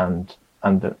use and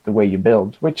the way you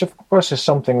build, which of course is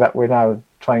something that we're now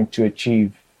trying to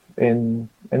achieve in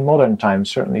modern times.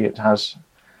 Certainly it has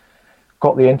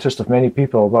got the interest of many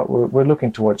people, but we're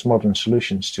looking towards modern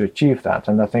solutions to achieve that.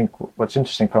 And I think what's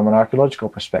interesting from an archaeological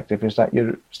perspective is that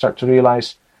you start to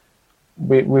realize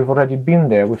we've already been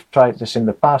there. We've tried this in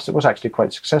the past. It was actually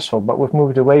quite successful, but we've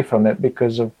moved away from it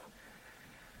because of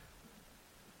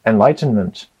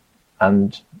enlightenment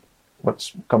and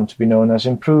what's come to be known as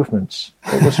improvements.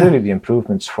 It was really the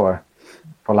improvements for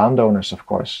landowners, of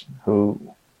course, who,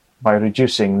 by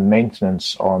reducing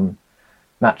maintenance on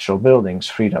natural buildings,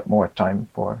 freed up more time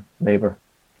for labor,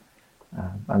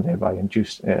 and thereby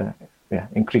increased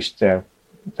their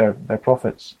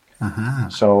profits. Uh-huh.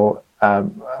 So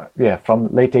from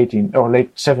late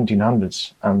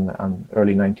 1700s and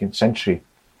early 19th century,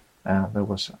 there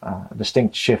was a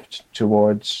distinct shift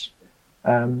towards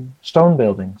stone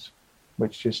buildings,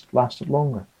 which just lasted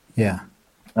longer. Yeah.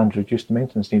 And reduced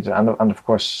maintenance needs, and of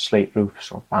course slate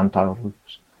roofs or pan tile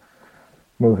roofs,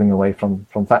 moving away from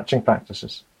thatching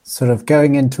practices. Sort of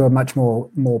going into a much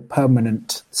more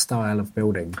permanent style of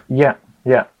building. Yeah,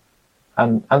 Yeah,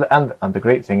 and the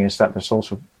great thing is that it's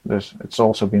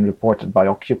also been reported by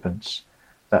occupants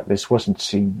that this wasn't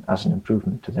seen as an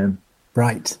improvement to them.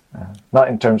 Right. Not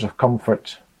in terms of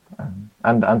comfort,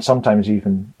 and sometimes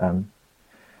even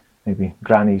maybe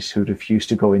grannies who refused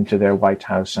to go into their white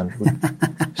house and would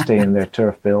stay in their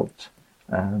turf-built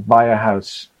buy a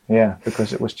house,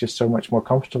 because it was just so much more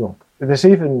comfortable. There's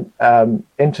even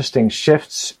interesting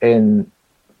shifts in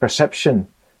perception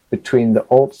between the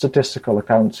old statistical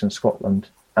accounts in Scotland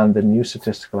and the new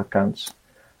statistical accounts.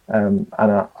 And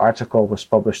an article was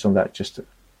published on that just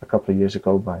a couple of years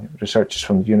ago by researchers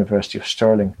from the University of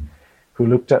Stirling, who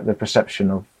looked at the perception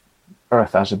of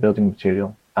earth as a building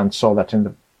material and saw that in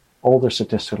the older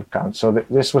statistical accounts. So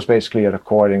this was basically a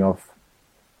recording of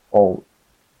all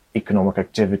economic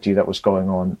activity that was going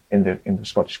on in the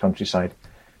Scottish countryside.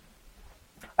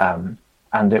 And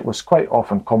it was quite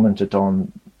often commented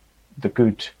on the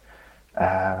good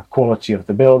quality of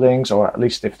the buildings, or at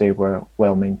least if they were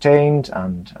well maintained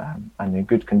and in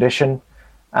good condition.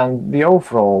 And the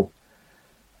overall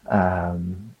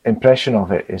impression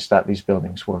of it is that these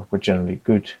buildings were generally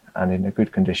good and in a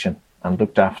good condition and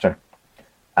looked after.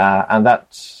 And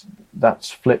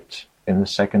that's flipped in the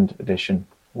second edition,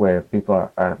 where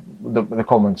people the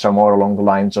comments are more along the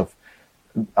lines of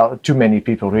too many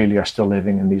people really are still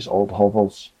living in these old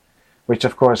hovels, which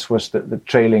of course was the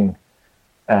trailing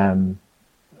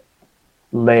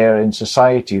layer in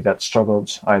society that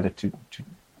struggled either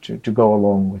to go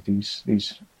along with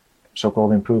these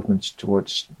so-called improvements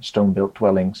towards stone-built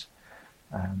dwellings,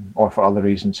 or for other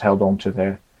reasons held on to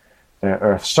their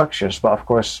earth structures. But of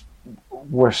course,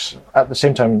 worse at the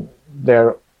same time,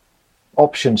 their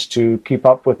options to keep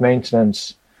up with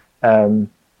maintenance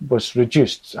was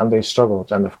reduced, and they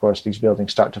struggled. And of course, these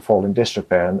buildings start to fall in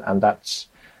disrepair, and that's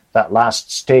that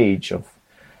last stage of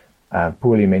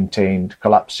poorly maintained,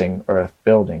 collapsing earth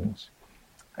buildings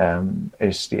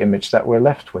is the image that we're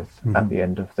left with at the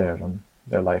end of their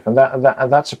life. And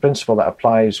that's a principle that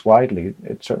applies widely.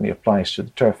 It certainly applies to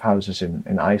the turf houses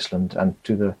in Iceland and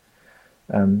to the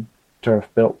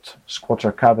turf-built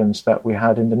squatter cabins that we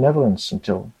had in the Netherlands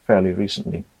until fairly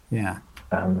recently. Yeah.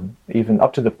 Even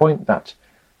up to the point that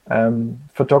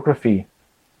photography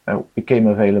became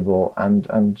available,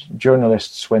 and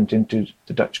journalists went into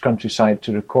the Dutch countryside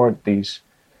to record these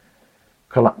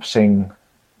collapsing,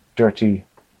 dirty,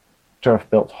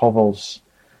 turf-built hovels.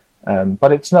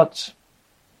 But it's not,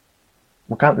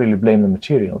 we can't really blame the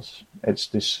materials. It's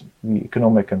the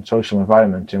economic and social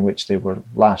environment in which they were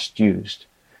last used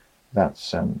that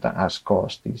has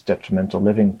caused these detrimental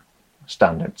living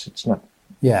standards. It's not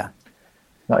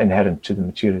inherent to the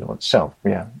material itself.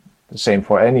 Yeah. The same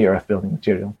for any earth building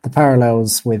material. The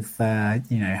parallels with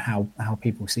how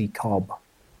people see cob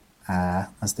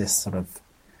as this sort of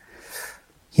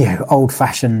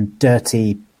old-fashioned,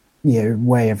 dirty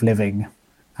way of living.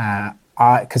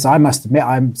 Because I must admit,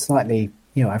 I'm slightly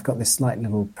I've got this slight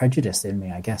little prejudice in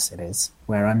me, I guess it is,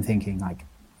 where I'm thinking like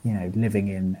living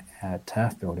in a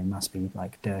turf building must be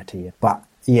like dirty. But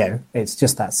it's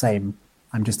just that same.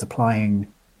 I'm just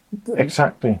applying.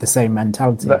 Exactly the same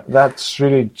mentality. That's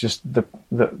really just the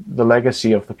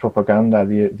legacy of the propaganda,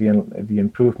 the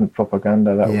improvement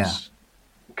propaganda that was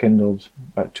kindled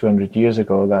about 200 years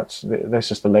ago.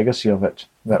 This is the legacy of it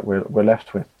that we're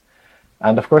left with,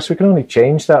 and of course we can only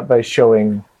change that by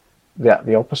showing that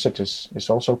the opposite is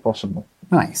also possible.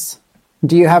 Nice.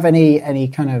 Do you have any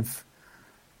kind of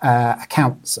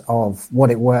accounts of what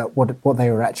they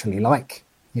were actually like?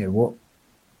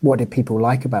 What did people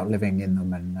like about living in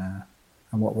them,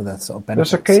 and what were the sort of benefits?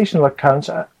 There's occasional accounts.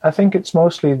 I think it's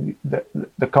mostly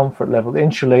the comfort level, the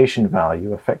insulation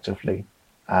value, effectively.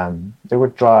 They were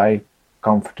dry,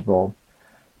 comfortable.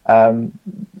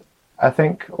 I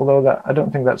think, although I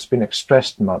don't think that's been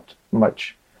expressed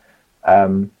much.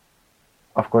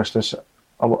 Of course, there's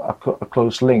a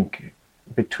close link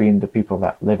between the people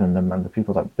that live in them and the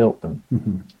people that built them.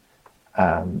 Mm-hmm.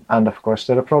 And of course,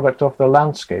 they're a product of the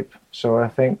landscape. So I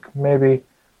think maybe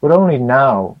we're only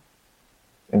now,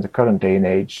 in the current day and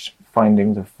age,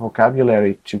 finding the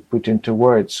vocabulary to put into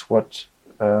words what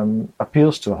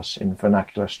appeals to us in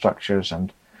vernacular structures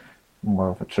and more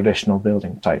of a traditional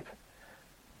building type.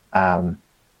 And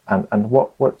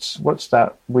what's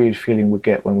that weird feeling we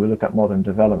get when we look at modern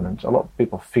development? A lot of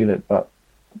people feel it, but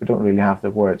we don't really have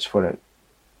the words for it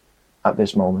at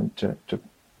this moment to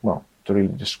really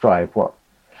describe what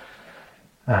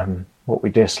we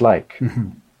dislike. Mm-hmm.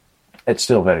 It's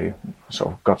still very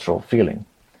sort of guttural feeling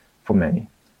for many.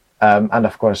 And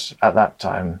of course, at that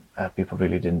time, people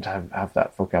really didn't have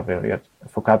that vocabulary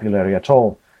at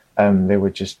all. They were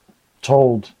just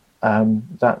told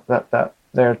that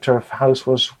their turf house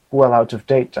was well out of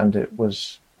date and it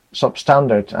was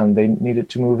substandard, and they needed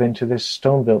to move into this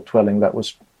stone-built dwelling that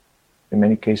was, in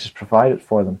many cases, provided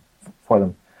for them.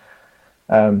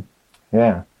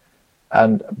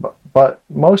 But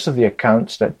most of the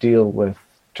accounts that deal with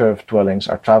turf dwellings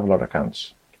are traveller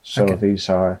accounts. So these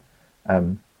are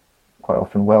quite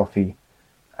often wealthy,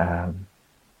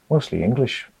 mostly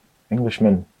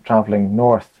Englishmen travelling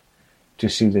north to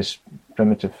see this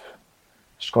primitive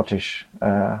Scottish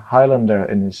Highlander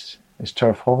in his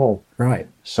turf hovel. Right.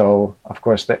 So, of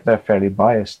course, they're fairly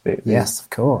biased. Yes, of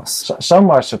course.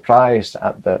 Some are surprised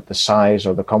at the size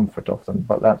or the comfort of them,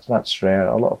 but that's rare.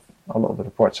 A lot of the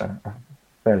reports are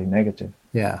fairly negative.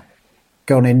 Yeah.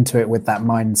 Gone into it with that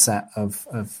mindset of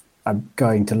I'm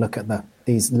going to look at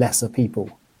these lesser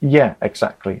people. Yeah,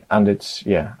 exactly. And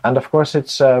and of course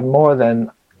it's more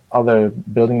than other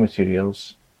building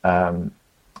materials,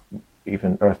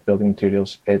 even earth building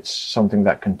materials. It's something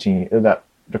that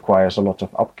requires a lot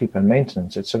of upkeep and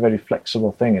maintenance. It's a very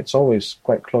flexible thing. It's always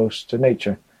quite close to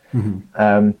nature.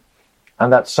 And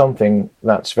that's something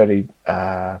that's very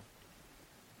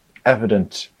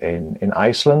evident in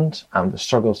Iceland, and the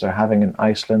struggles they're having in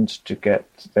Iceland to get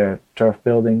their turf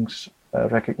buildings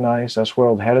recognized as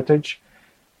World Heritage,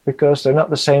 because they're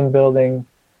not the same building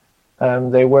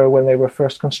they were when they were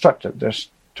first constructed. There's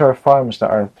turf farms that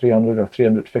are 300 or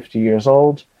 350 years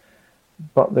old,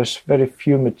 but there's very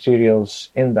few materials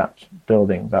in that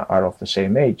building that are of the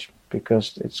same age,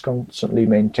 because it's constantly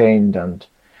maintained and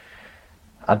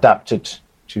adapted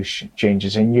to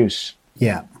changes in use.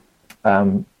 Yeah.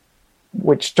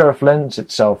 Which turf lends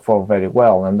itself for very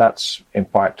well, and that's in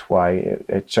part why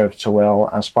it served so well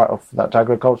as part of that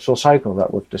agricultural cycle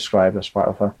that we've described as part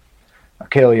of a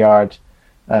kale yard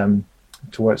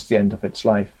towards the end of its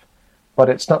life. But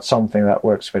it's not something that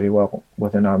works very well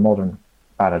within our modern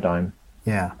paradigm.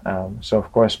 Yeah. So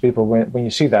of course, people, when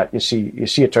you see that, you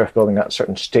see a turf building at a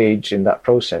certain stage in that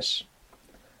process,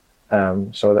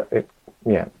 so that it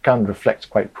can reflect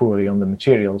quite poorly on the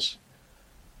materials.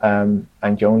 And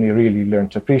you only really learn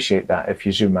to appreciate that if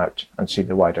you zoom out and see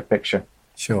the wider picture.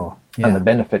 Sure. Yeah. And the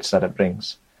benefits that it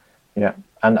brings. Yeah.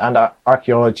 And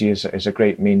archaeology is a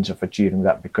great means of achieving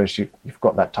that, because you've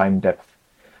got that time depth.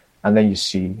 And then you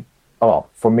see,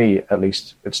 for me at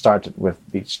least, it started with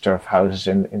these turf houses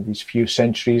in these few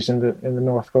centuries in the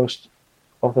north coast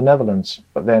of the Netherlands.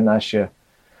 But then as you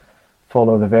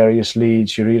follow the various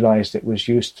leads, you realize it was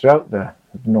used throughout the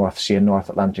North Sea and North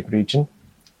Atlantic region,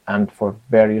 and for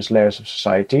various layers of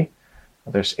society.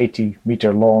 There's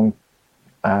 80-meter long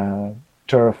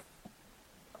turf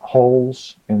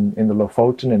holes in the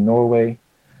Lofoten in Norway.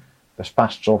 There's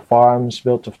pastoral farms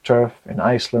built of turf in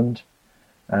Iceland.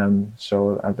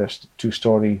 So there's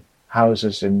 2-story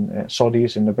houses in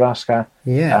Soddies in Nebraska.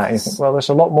 Yeah. You think, well, there's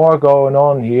a lot more going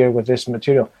on here with this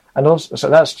material. And also, so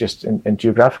that's just in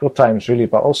geographical times, really,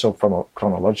 but also from a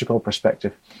chronological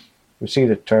perspective. We see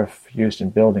the turf used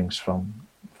in buildings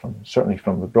certainly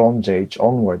from the Bronze Age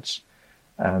onwards.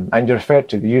 And you referred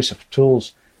to the use of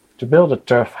tools to build a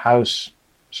turf house,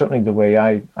 certainly the way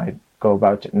I go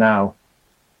about it now,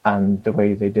 and the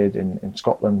way they did in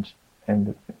Scotland in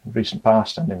the recent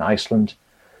past and in Iceland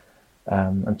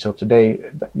until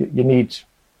today. You need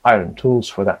iron tools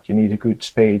for that. You need a good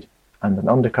spade and an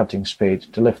undercutting spade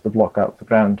to lift the block out of the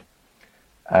ground.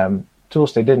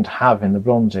 Tools they didn't have in the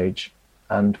Bronze Age,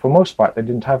 and for most part they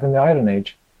didn't have in the Iron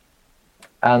Age.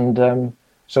 And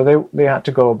so they had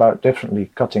to go about differently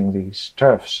cutting these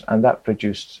turfs, and that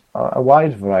produced a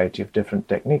wide variety of different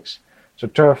techniques. So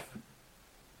turf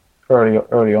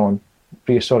early on,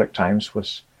 prehistoric times,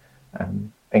 was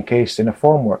encased in a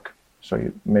formwork. So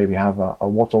you maybe have a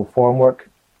wattle formwork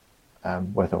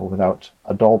with or without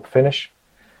a daub finish,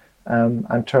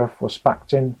 and turf was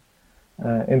packed in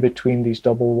between these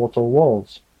double wattle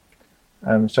walls.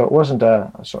 So it wasn't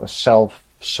a sort of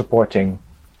self-supporting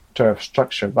turf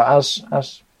structure, but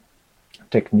as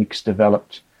techniques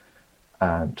developed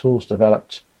and tools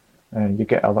developed, you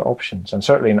get other options. And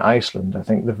certainly in Iceland, I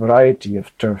think the variety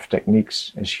of turf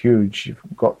techniques is huge. You've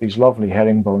got these lovely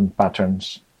herringbone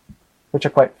patterns, which are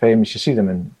quite famous. You see them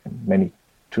in many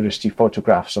touristy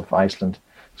photographs of Iceland.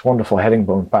 It's a wonderful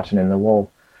herringbone pattern in the wall.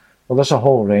 Well, there's a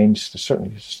whole range. There's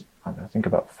certainly, I think,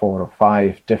 about 4 or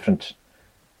 5 different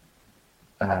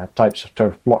types of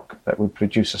turf block that would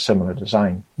produce a similar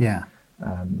design. Yeah.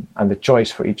 And the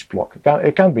choice for each block,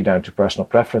 it can be down to personal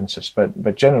preferences,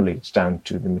 but generally it's down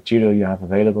to the material you have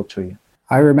available to you.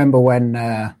 I remember when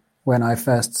I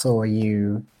first saw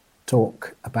you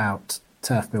talk about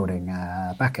turf building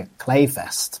back at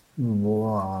Clayfest.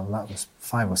 Whoa, that was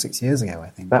 5 or 6 years ago, I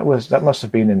think. That must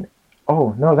have been in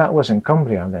Oh, no, that was in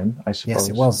Cumbria then, I suppose. Yes,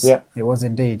 it was. Yeah. It was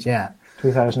indeed, yeah.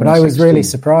 2016. But I was really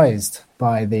surprised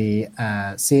by the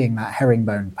seeing that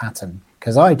herringbone pattern,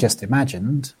 because I just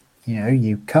imagined,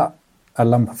 you cut a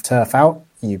lump of turf out,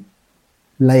 you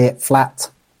lay it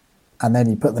flat, and then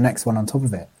you put the next one on top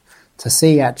of it. To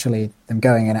see actually them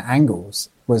going in at angles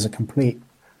was a complete,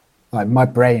 like, my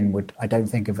brain would, I don't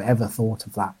think have ever thought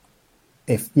of that.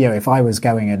 If I was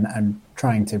going and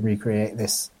trying to recreate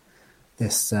this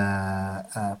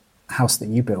house that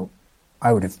you built,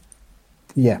 I would have,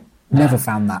 never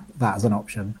found that as an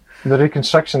option. The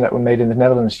reconstruction that we made in the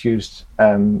Netherlands used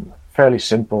fairly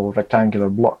simple rectangular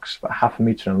blocks, about 0.5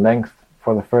 meter in length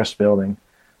for the first building,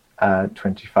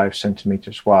 25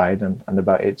 centimeters wide and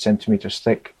about 8 centimeters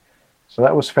thick. So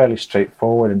that was fairly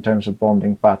straightforward in terms of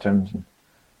bonding patterns and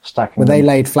stacking. Were they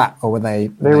laid flat, or were they?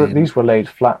 These were laid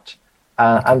flat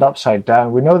and upside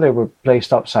down. We know they were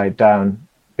placed upside down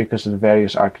because of the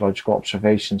various archaeological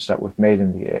observations that we've made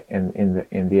in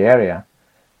the area.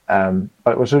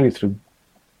 But it was really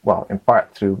in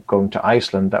part through going to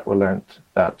Iceland that we learned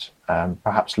that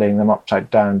perhaps laying them upside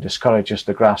down discourages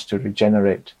the grass to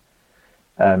regenerate.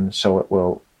 So it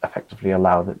will effectively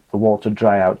allow the wall to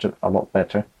dry out a lot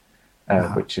better,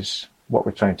 which is what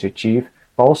we're trying to achieve.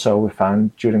 But also we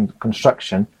found during the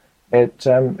construction,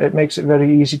 it makes it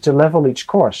very easy to level each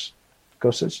course,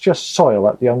 because it's just soil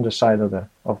at the underside of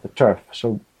the turf.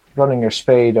 So running your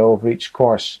spade over each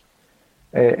course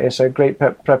is a great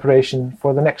preparation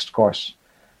for the next course.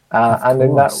 And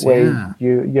in that way,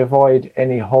 you avoid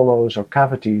any hollows or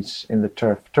cavities in the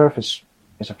turf. Turf is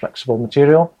a flexible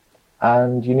material,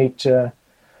 and you need to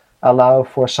allow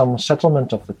for some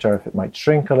settlement of the turf. It might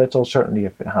shrink a little, certainly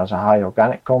if it has a high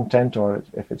organic content, or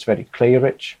if it's very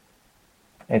clay-rich,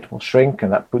 it will shrink,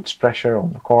 and that puts pressure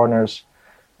on the corners.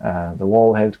 The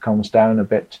wall head comes down a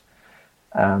bit.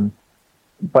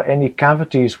 But any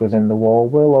cavities within the wall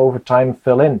will over time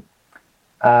fill in.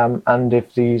 And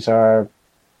if these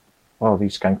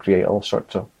can create all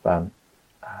sorts of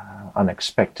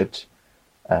unexpected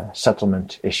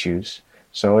settlement issues.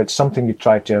 So it's something you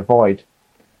try to avoid.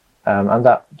 And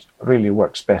that really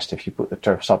works best if you put the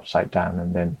turfs upside down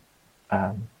and then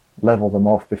level them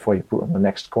off before you put on the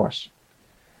next course.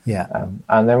 Yeah.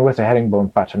 And then with the herringbone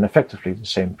pattern, effectively the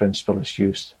same principle is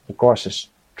used. The course is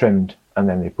trimmed, and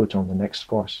then they put on the next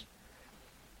course.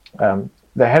 The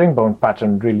herringbone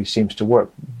pattern really seems to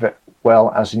work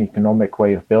well as an economic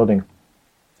way of building.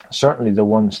 Certainly the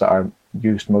ones that are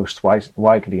used most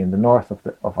widely in the north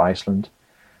of Iceland,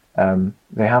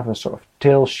 they have a sort of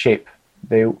tail shape.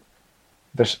 The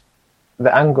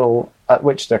angle at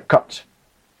which they're cut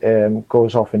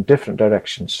goes off in different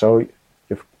directions. So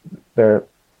they're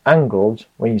angled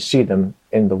when you see them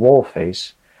in the wall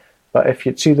face, but if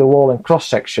you see the wall in cross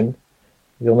section,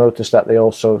 you'll notice that they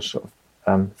also sort of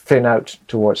thin out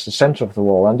towards the center of the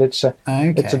wall, and it's a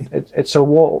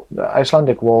wall. The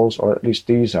Icelandic walls, or at least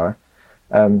these are,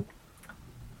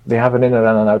 they have an inner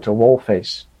and an outer wall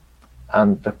face,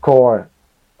 and the core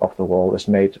of the wall is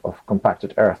made of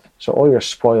compacted earth. So all your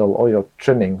spoil, all your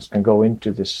trimmings can go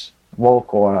into this wall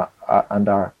core and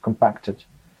are compacted,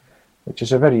 which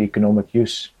is a very economic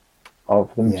use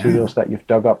of the materials that you've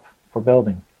dug up for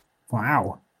building.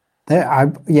 Wow.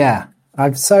 I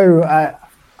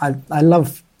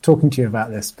love talking to you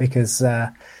about this because,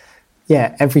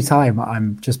 every time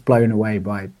I'm just blown away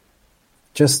by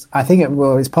I think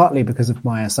it's partly because of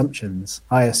my assumptions.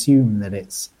 I assume that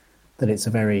it's a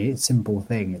very simple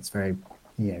thing. It's very,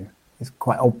 it's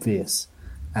quite obvious.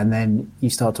 And then you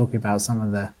start talking about some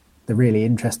of the really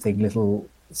interesting little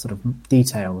sort of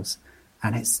details.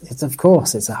 And it's of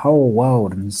course, it's a whole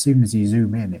world. And as soon as you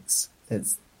zoom in, it's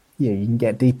you can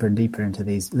get deeper and deeper into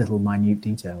these little minute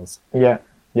details. I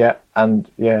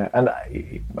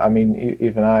mean,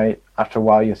 even after a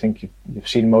while, you think you've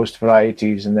seen most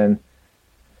varieties, and then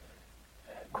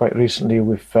quite recently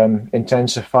we've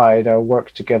intensified our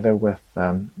work together with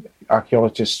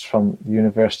archaeologists from the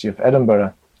University of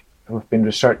Edinburgh, who have been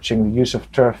researching the use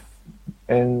of turf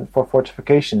for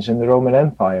fortifications in the Roman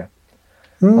Empire.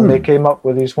 And they came up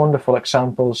with these wonderful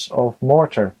examples of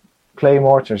clay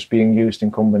mortars being used in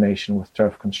combination with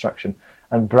turf construction,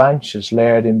 and branches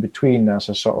layered in between as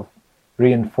a sort of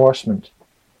reinforcement.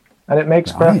 And it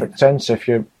makes perfect sense if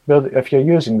you're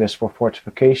using this for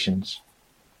fortifications.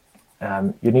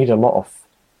 You need a lot of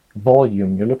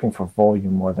volume. You're looking for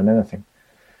volume more than anything.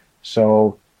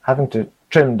 So having to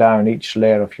trim down each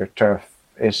layer of your turf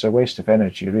is a waste of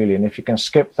energy, really. And if you can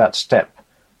skip that step,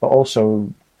 but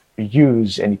also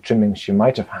use any trimmings you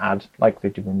might have had, like they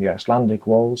do in the Icelandic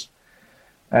walls,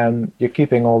 you're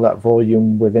keeping all that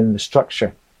volume within the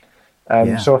structure.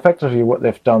 So effectively what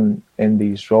they've done in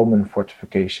these Roman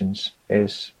fortifications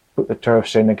is put the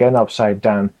turfs in again upside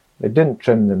down. They didn't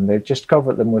trim them, they just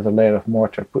covered them with a layer of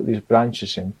mortar, put these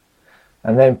branches in,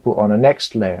 and then put on a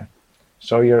next layer.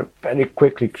 So you're very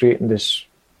quickly creating this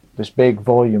big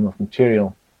volume of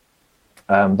material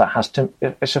that has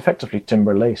it's effectively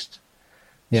timber laced.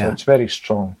 So it's very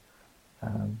strong,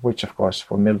 which of course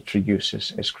for military use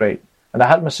is great. And I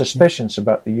had my suspicions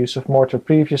about the use of mortar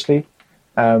previously,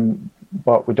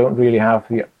 but we don't really have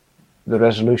the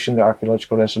resolution, the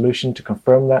archaeological resolution to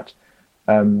confirm that.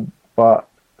 But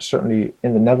certainly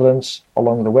in the Netherlands,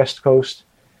 along the west coast,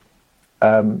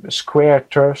 square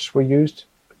turfs were used,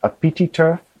 a peaty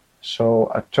turf,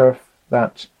 so a turf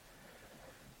that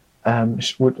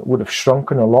would have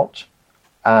shrunken a lot,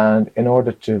 and in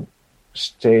order to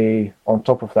stay on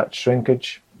top of that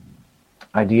shrinkage,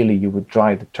 ideally you would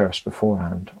dry the turfs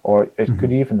beforehand, or it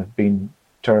could even have been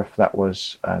turf that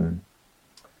was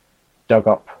dug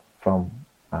up from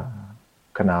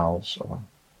canals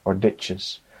or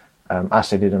ditches, as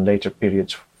they did in later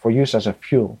periods, for use as a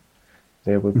fuel.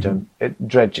 They would,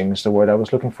 dredging is the word I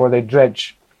was looking for, they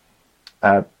dredge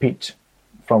peat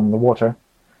from the water,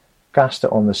 cast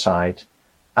it on the side,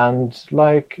 and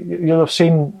like you'll have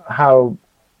seen how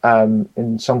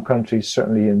in some countries,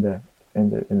 certainly in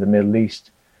the Middle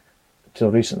East, till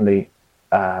recently,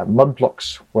 mud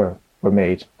blocks were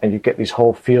made, and you get these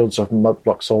whole fields of mud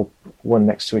blocks all one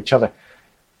next to each other.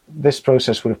 This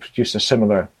process would have produced a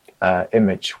similar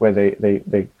image, where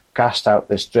they cast out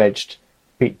this dredged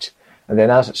peat, and then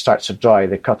as it starts to dry,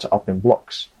 they cut it up in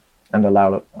blocks and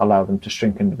allow them to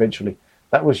shrink individually.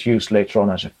 That was used later on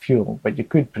as a fuel, but you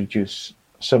could produce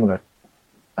similar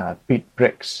peat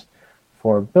bricks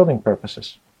for building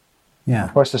purposes. Yeah.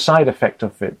 Of course, the side effect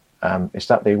of it is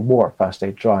that they warp as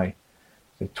they dry.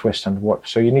 They twist and warp.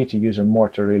 So you need to use a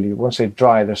mortar, really. Once they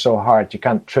dry, they're so hard you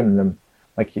can't trim them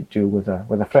like you do with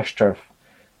a fresh turf.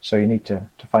 So you need to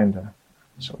find a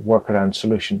sort of workaround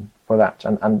solution for that.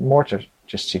 And mortar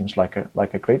just seems like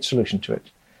a great solution to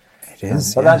it. It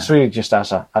is. But that's really just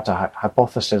at a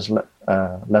hypothesis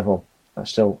level,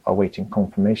 still awaiting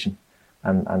confirmation.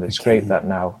 And it's great that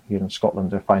now here in Scotland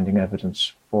they're finding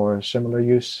evidence for similar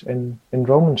use in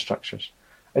Roman structures.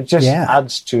 It just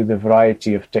adds to the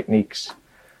variety of techniques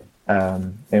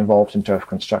involved in turf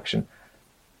construction.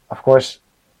 Of course,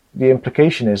 the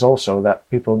implication is also that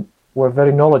people were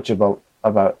very knowledgeable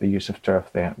about the use of turf.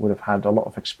 They would have had a lot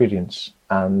of experience,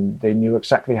 and they knew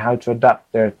exactly how to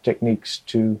adapt their techniques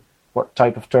to what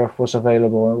type of turf was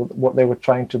available and what they were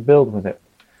trying to build with it.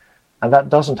 And that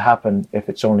doesn't happen if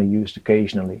it's only used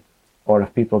occasionally, or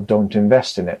if people don't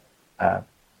invest in it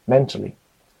mentally.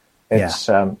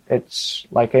 It's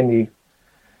like any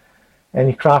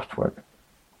craft work.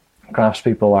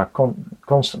 Craftspeople are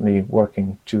constantly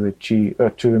working to achieve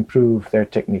to improve their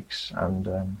techniques and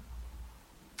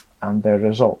their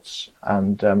results.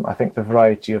 And I think the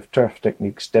variety of turf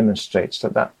techniques demonstrates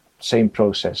that same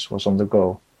process was on the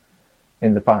go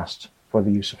in the past for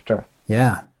the use of turf.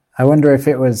 Yeah. I wonder if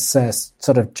it was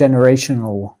sort of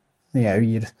generational,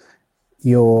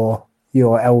 your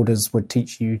elders would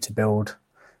teach you to build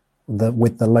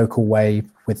with the local way,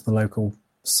 with the local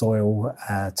soil,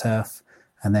 turf,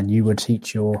 and then you would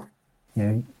teach the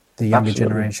younger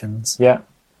generations. Yeah.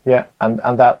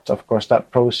 And that, of course,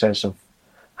 that process of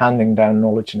handing down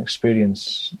knowledge and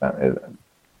experience,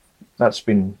 that's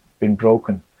been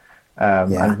broken,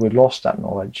 and we lost that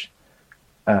knowledge.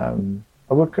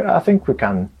 I think we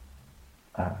can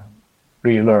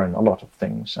relearn a lot of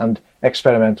things, and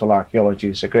experimental archaeology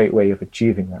is a great way of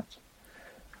achieving that.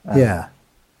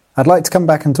 I'd like to come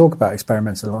back and talk about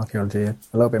experimental archaeology a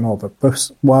little bit more, but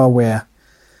there's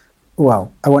a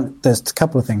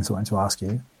couple of things I wanted to ask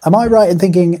you. Am I right in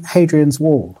thinking Hadrian's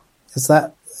Wall, is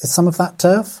some of that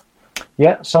turf?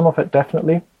 Yeah, some of it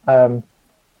definitely. So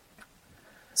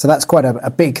that's quite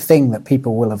a big thing that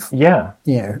people will have. I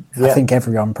think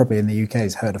everyone probably in the UK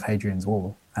has heard of Hadrian's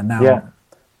Wall, and now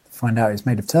find out it's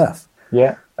made of turf.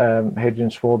 Yeah,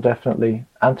 Hadrian's Wall definitely.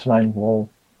 Antonine Wall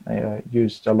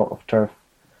used a lot of turf.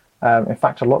 In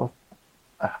fact, a lot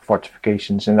of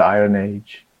fortifications in the Iron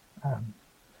Age,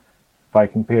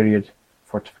 Viking period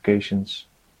fortifications,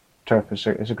 turf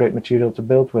is a great material to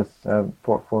build with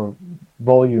for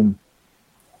volume.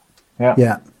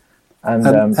 Yeah.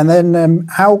 And then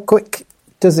how quick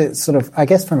does it sort of, I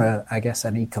guess from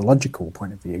an ecological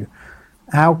point of view,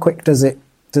 how quick does it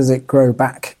grow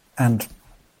back? And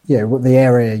the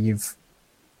area you've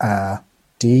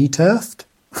de-turfed?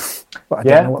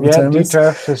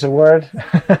 De-turfed is a word.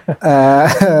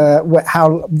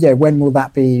 When will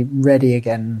that be ready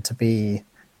again to be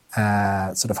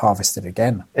sort of harvested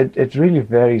again? It really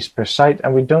varies per site,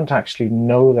 and we don't actually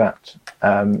know that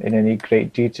in any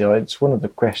great detail. It's one of the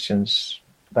questions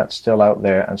that's still out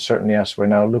there, and certainly as we're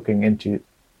now looking into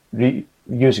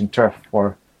using turf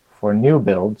for new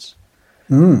builds,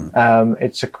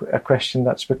 it's a question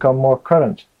that's become more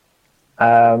current.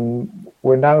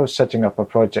 We're now setting up a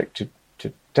project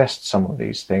to test some of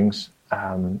these things,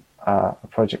 a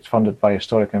project funded by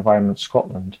Historic Environment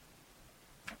Scotland,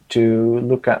 to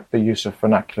look at the use of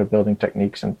vernacular building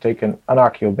techniques and take an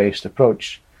archaeo-based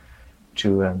approach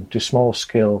to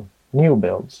small-scale new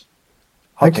builds,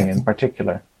 hutting in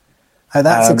particular. Oh,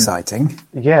 that's exciting.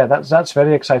 Yeah, that's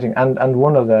very exciting. And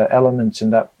one of the elements in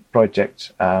that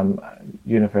project,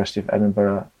 University of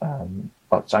Edinburgh,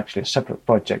 well, it's actually a separate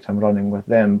project I'm running with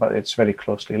them, but it's very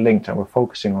closely linked, and we're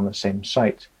focusing on the same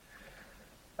site.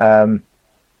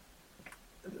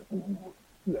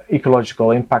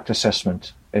 Ecological impact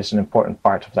assessment is an important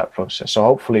part of that process. So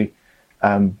hopefully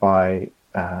by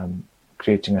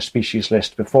creating a species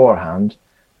list beforehand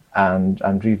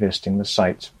and revisiting the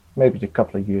site, maybe a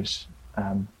couple of years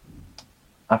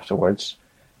afterwards,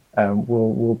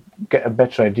 we'll get a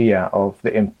better idea of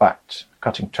the impact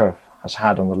cutting turf has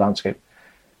had on the landscape.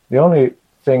 The only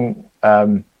thing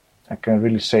I can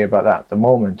really say about that at the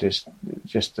moment is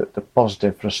just the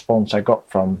positive response I got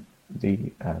from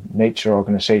the nature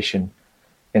organization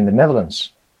in the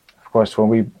Netherlands. Of course, when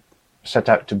we set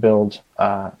out to build,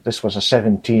 this was a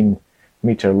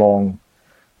 17-meter long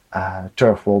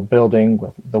turf wall building.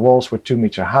 The walls were 2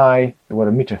 meter high, they were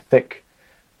 1 meter thick.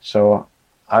 So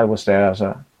I was there as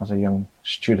a young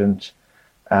student,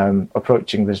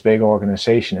 approaching this big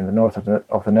organization in the north of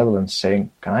the Netherlands,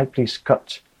 saying, "Can I please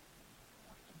cut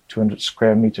 200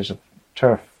 square meters of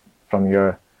turf from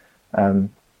your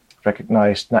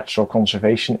recognized natural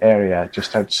conservation area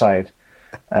just outside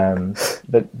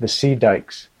the sea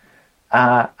dikes?"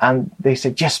 And they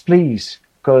said, "Yes, please,"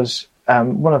 because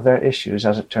one of their issues,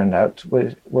 as it turned out,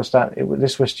 was that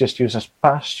this was just used as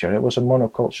pasture. It was a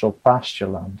monocultural pasture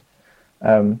land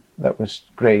that was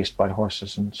grazed by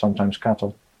horses and sometimes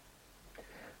cattle.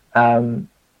 And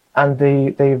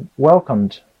they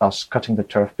welcomed us cutting the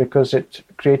turf because it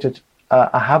created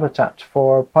a habitat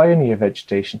for pioneer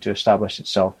vegetation to establish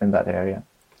itself in that area.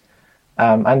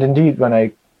 And indeed, when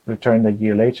I returned a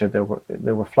year later,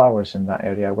 there were flowers in that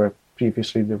area where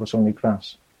previously there was only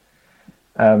grass.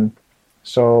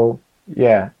 So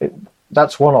yeah,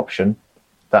 that's one option,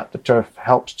 that the turf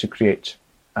helps to create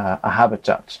a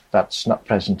habitat that's not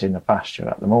present in the pasture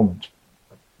at the moment.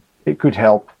 It could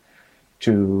help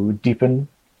to deepen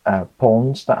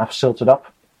ponds that have silted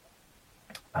up.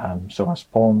 So as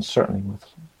ponds, certainly with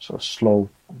sort of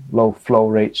low flow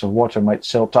rates of water, might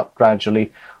silt up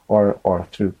gradually, or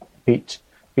through peat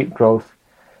growth.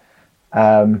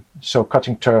 So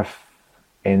cutting turf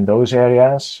in those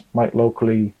areas might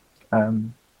locally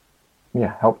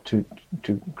help to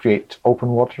create open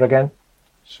water again.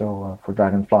 So for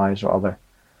dragonflies or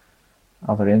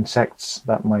other insects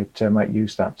that might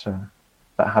use that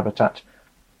habitat.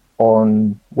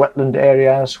 On wetland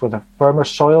areas with a firmer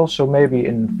soil, so maybe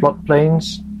in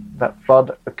floodplains that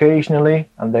flood occasionally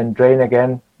and then drain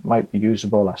again, might be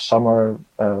usable as summer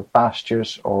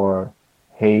pastures or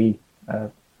hay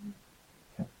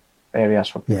areas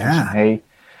for producing hay.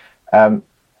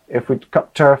 If we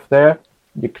cut turf there,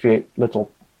 you create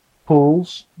little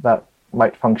pools that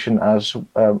might function as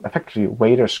effectively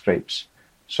wader scrapes.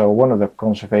 So one of the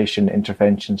conservation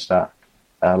interventions that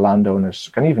landowners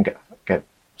can even get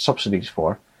subsidies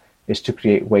for is to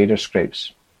create wader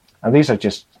scrapes. And these are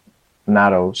just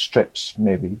narrow strips,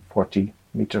 maybe 40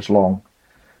 meters long,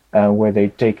 where they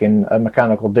take in a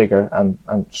mechanical digger and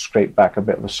scrape back a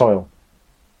bit of the soil.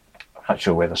 I'm not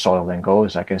sure where the soil then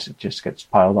goes. I guess it just gets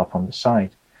piled up on the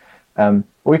side.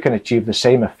 We can achieve the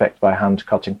same effect by hand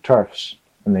cutting turfs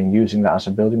and then using that as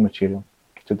a building material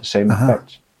to the same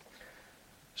effect.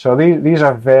 So these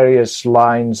are various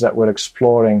lines that we're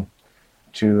exploring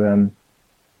to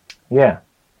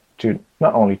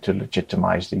not only to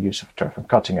legitimize the use of turf and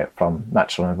cutting it from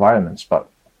natural environments, but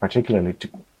particularly to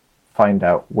find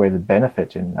out where the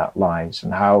benefit in that lies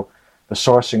and how the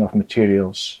sourcing of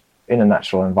materials in a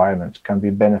natural environment can be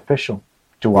beneficial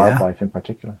to wildlife in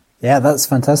particular. Yeah, that's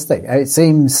fantastic. It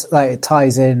seems like it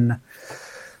ties in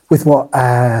with what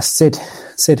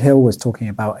Sid Hill was talking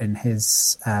about in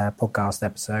his podcast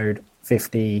episode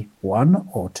 51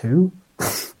 or 2.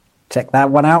 Check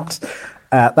that one out.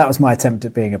 That was my attempt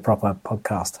at being a proper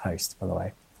podcast host, by the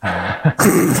way.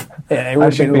 It would I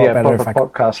should be a proper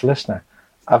podcast listener.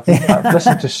 I've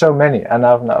listened to so many, and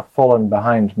I've fallen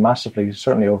behind massively,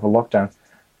 certainly over lockdown.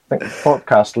 think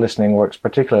podcast listening works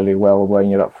particularly well when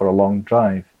you're up for a long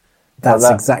drive. That's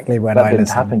exactly when I listen. That didn't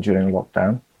happen during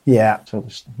lockdown. Yeah. So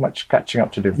there's much catching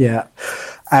up to do. Yeah.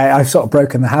 I've sort of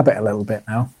broken the habit a little bit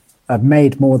now. I've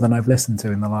made more than I've listened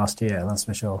to in the last year, that's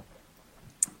for sure.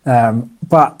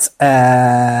 But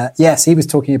yes, he was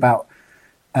talking about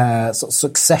sort of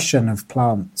succession of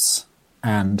plants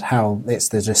and how it's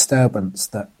the disturbance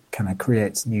that kind of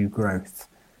creates new growth.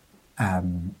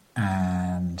 And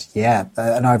yeah,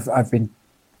 and I've been,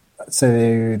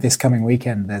 so this coming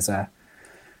weekend there's an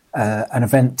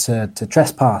event to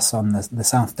trespass on the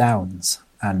South Downs,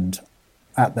 and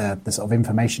at the sort of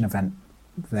information event,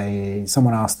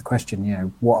 someone asked the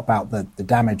question, what about the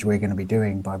damage we're going to be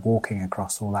doing by walking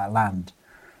across all that land?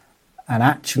 And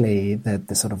actually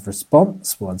the sort of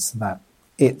response was that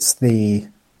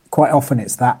quite often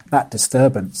it's that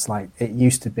disturbance, like it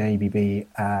used to maybe be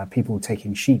people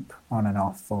taking sheep on and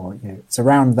off, or it's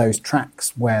around those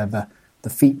tracks where the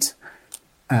feet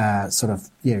sort of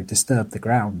disturb the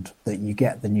ground that you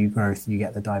get the new growth, you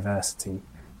get the diversity,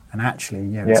 and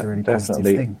actually it's a really positive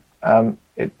thing.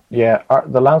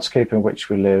 The landscape in which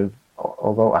we live,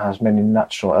 although it has many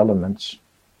natural elements,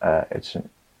 it's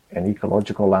an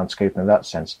ecological landscape in that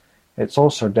sense. It's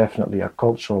also definitely a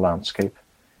cultural landscape.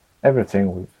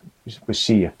 Everything we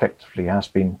see effectively has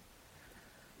been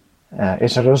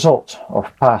is a result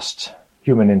of past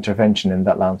human intervention in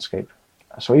that landscape.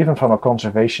 So even from a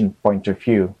conservation point of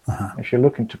view, if you're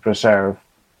looking to preserve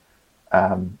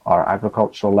our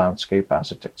agricultural landscape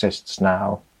as it exists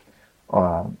now,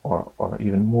 or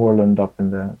even moorland up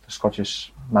in the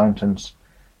Scottish mountains,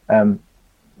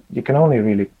 you can only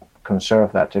really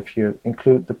conserve that if you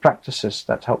include the practices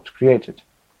that helped create it.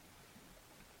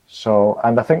 So,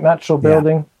 and I think natural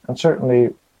building, and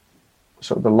certainly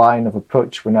sort of the line of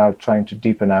approach we're now trying to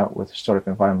deepen out with Historic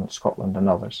Environment Scotland and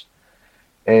others,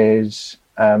 is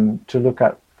to look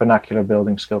at vernacular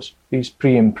building skills, these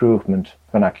pre-improvement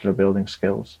vernacular building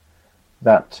skills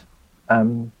that,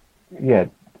 the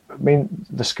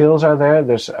skills are there.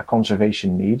 There's a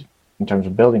conservation need in terms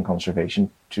of building conservation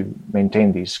to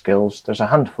maintain these skills. There's a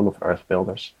handful of earth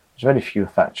builders. There's very few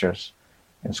thatchers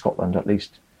in Scotland, at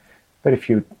least. Very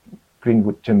few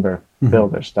greenwood timber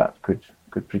builders that could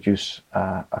produce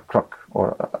a cruck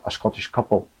or a Scottish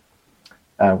couple,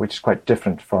 which is quite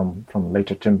different from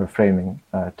later timber framing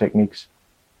techniques.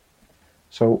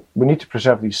 So we need to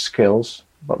preserve these skills,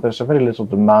 but there's a very little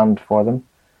demand for them.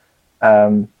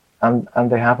 And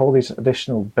they have all these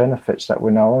additional benefits that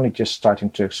we're now only just starting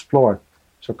to explore.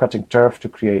 So cutting turf to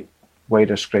create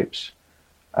wader scrapes,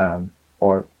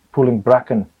 or pulling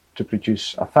bracken to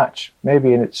produce a thatch.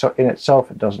 Maybe in itself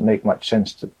it doesn't make much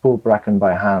sense to pull bracken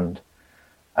by hand,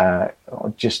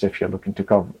 just if you're looking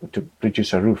to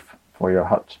produce a roof for your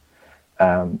hut.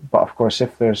 But of course,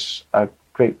 if there's a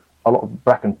lot of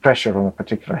bracken pressure on a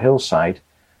particular hillside,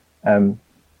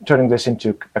 turning this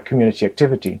into a community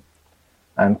activity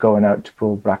and going out to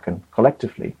pull bracken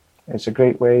collectively, it's a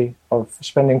great way of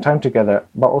spending time together,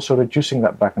 but also reducing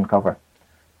that bracken cover,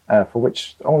 for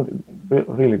which the only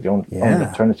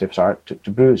alternatives are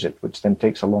to bruise it, which then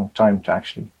takes a long time to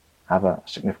actually have a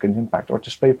significant impact, or to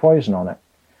spray poison on it.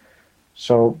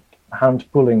 So hand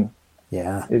pulling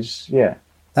is.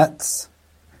 That's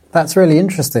really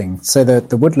interesting. So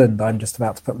the woodland I'm just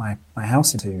about to put my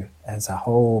house into has a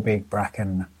whole big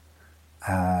bracken,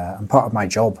 and part of my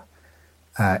job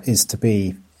is to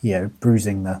be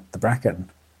bruising the bracken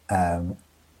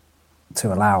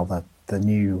to allow the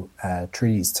new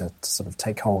trees to sort of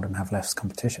take hold and have less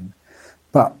competition.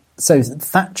 But so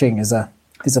thatching is a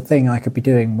thing I could be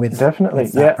doing with definitely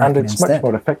with that and it's instead. much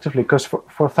more effectively, because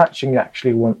for thatching you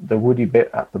actually want the woody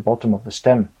bit at the bottom of the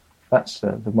stem. That's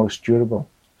the most durable.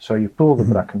 So you pull the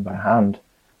bracken by hand,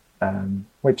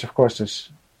 which of course is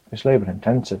labour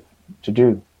intensive to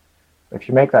do. If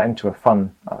you make that into a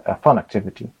fun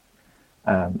activity,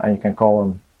 and you can call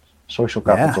them social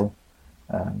capital,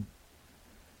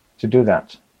 to do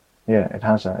that, it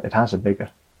has a bigger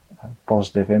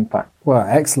positive impact. Well,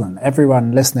 excellent.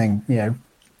 Everyone listening,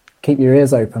 keep your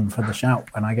ears open for the shout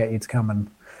when I get you to come and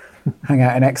hang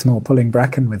out in Exmoor pulling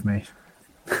bracken with me.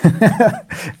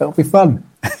 It'll be fun.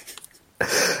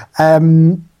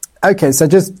 Okay, so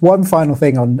just one final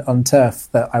thing on turf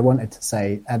that I wanted to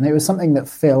say, and it was something that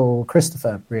Phil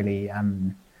Christopher really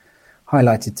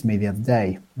highlighted to me the other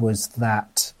day, was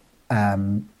that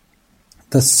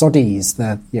the soddies,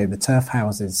 the turf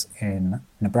houses in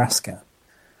Nebraska,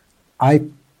 I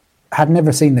had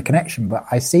never seen the connection, but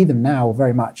I see them now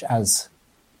very much as,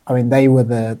 they were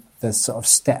the sort of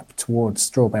step towards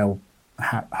straw bale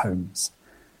homes.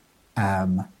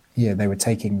 They were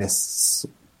taking this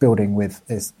building with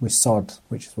sod,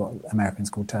 which is what Americans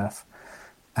call turf.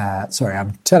 Sorry,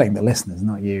 I'm telling the listeners,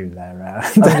 not you.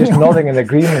 I'm just nodding in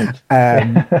agreement.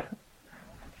 I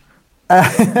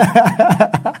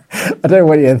don't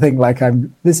want you to think like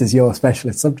this is your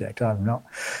specialist subject. I'm not.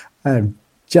 I'm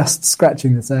just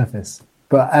scratching the surface.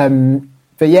 But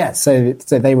yeah, so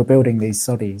they were building these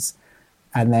soddies,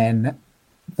 and then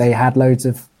they had loads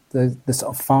of the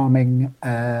sort of farming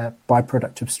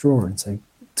byproduct of straw, and so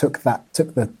took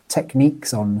the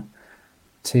techniques on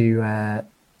to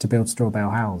build straw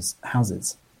bale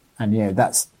houses. And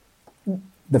that's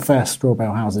the first straw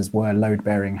bale houses were load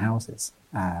bearing houses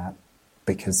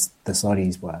because the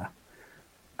soddies were.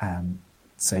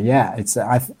 So yeah, it's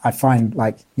I find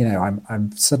like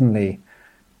I'm suddenly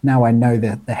now I know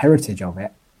the heritage of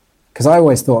it, because I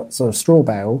always thought sort of straw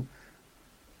bale,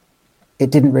 it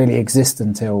didn't really exist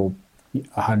until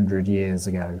 100 years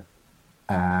ago,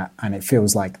 and it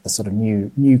feels like the sort of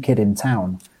new kid in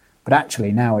town. But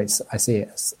actually now I see it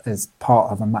as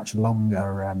part of a much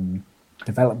longer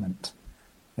development.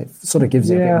 It sort of gives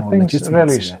it a bit more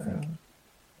legitimacy. Really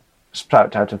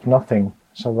sprout out of nothing,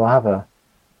 so they'll have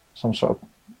some sort of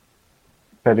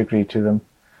pedigree to them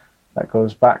that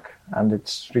goes back, and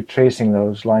it's retracing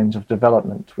those lines of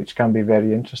development, which can be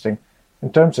very interesting.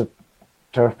 In terms of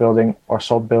turf building, or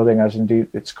sod building, as indeed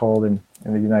it's called in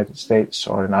the United States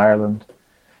or in Ireland,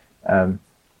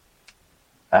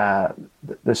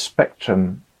 the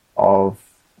spectrum of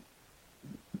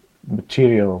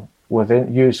material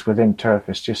used within turf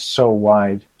is just so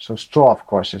wide. So straw, of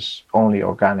course, is only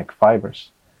organic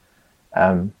fibres.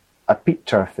 A peat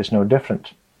turf is no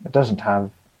different. It doesn't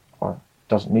have, or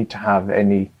doesn't need to have,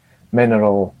 any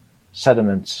mineral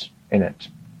sediments in it.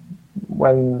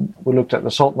 When we looked at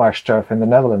the salt marsh turf in the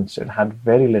Netherlands, it had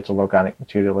very little organic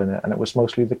material in it, and it was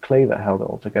mostly the clay that held it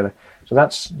all together. So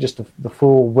that's just the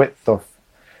full width of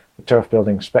the turf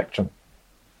building spectrum,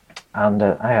 and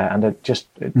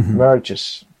it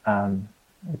merges.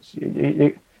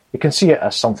 You can see it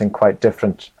as something quite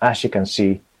different, as you can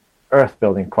see earth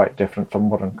building quite different from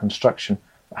modern construction.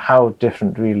 How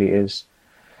different really is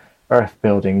earth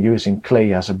building using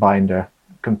clay as a binder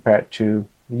compared to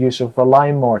the use of a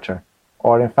lime mortar,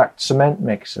 or in fact cement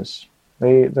mixes.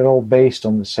 They're all based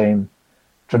on the same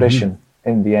tradition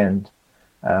in the end.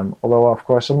 Although, of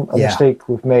course, a mistake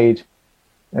we've made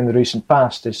in the recent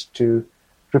past is to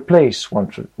replace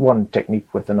one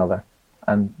technique with another,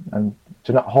 and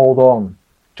to not hold on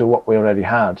to what we already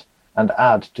had and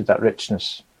add to that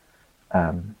richness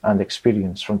and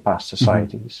experience from past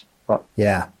societies. But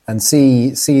and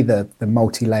see the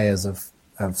multi-layers of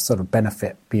sort of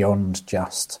benefit beyond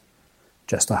just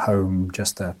a home,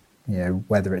 just a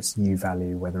whether it's U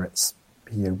value, whether it's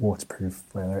waterproof,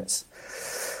 whether it's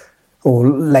or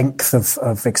length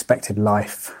of expected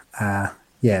life.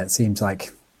 It seems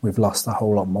like we've lost a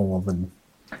whole lot more than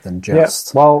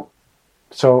just. Yeah, well,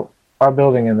 so our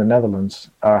building in the Netherlands,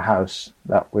 our house,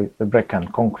 the brick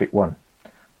and concrete one,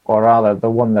 or rather the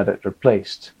one that it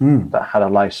replaced, that had a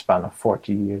lifespan of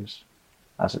 40 years,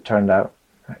 as it turned out.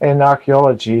 In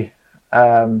archaeology,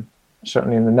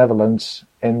 certainly in the Netherlands,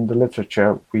 in the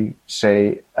literature, we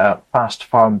say past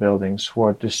farm buildings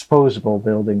were disposable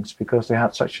buildings because they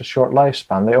had such a short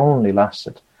lifespan. They only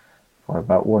lasted for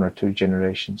about 1 or 2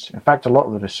 generations. In fact, a lot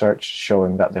of the research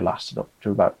showing that they lasted up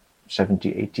to about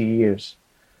 70, 80 years.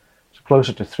 So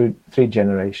closer to 3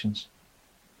 generations.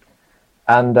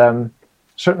 And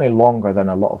certainly longer than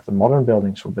a lot of the modern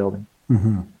buildings were building.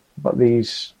 But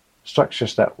these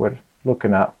structures that we're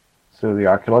looking at through the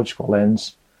archaeological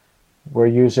lens were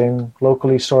using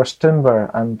locally sourced timber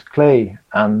and clay,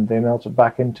 and they melted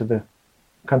back into the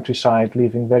countryside,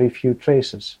 leaving very few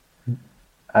traces.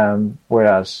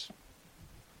 Whereas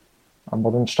our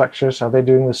modern structures, are they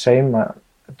doing the same?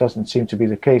 It doesn't seem to be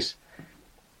the case.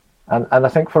 And I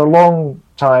think for a long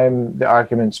time the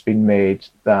argument's been made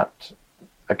that,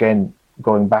 again,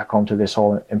 going back onto this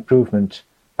whole improvement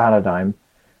paradigm,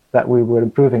 that we were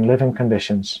improving living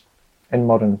conditions in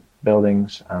modern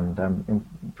buildings and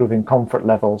improving comfort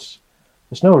levels.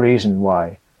 There's no reason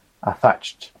why a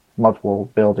thatched mud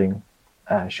wall building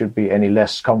should be any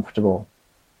less comfortable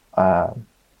than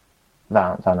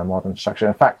a modern structure.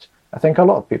 In fact, I think a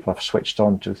lot of people have switched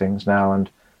on to things now and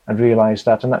realised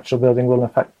that a natural building will in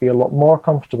fact be a lot more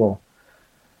comfortable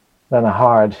than a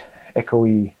hard,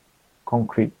 echoey,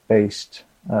 concrete-based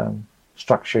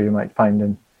structure you might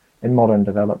find in modern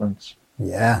developments.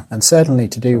 Yeah, and certainly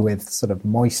to do with sort of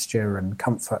moisture and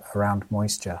comfort around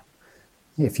moisture.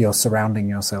 If you're surrounding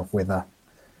yourself with a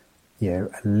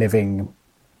living,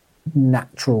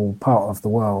 natural part of the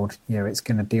world, it's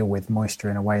going to deal with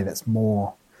moisture in a way that's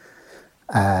more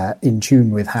in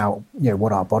tune with how,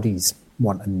 what our bodies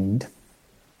want and need.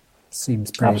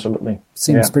 Seems pretty, absolutely.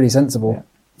 Seems pretty sensible.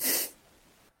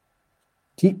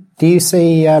 Yeah. Do you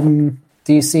see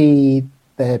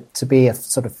there to be a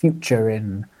sort of future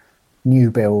in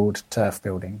new build turf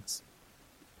buildings?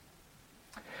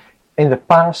 In the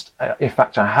past, in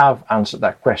fact, I have answered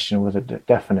that question with a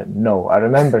definite no. I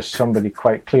remember somebody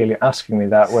quite clearly asking me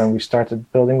that when we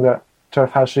started building the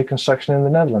turf house reconstruction in the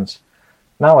Netherlands.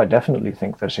 Now I definitely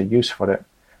think there's a use for it.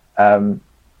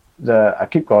 I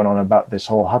keep going on about this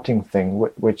whole hutting thing,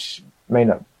 which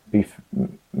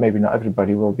maybe not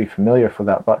everybody will be familiar for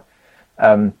that, but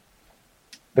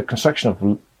the construction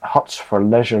of huts for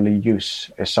leisurely use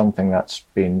is something that's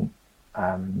been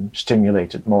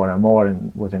stimulated more and more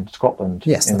within Scotland.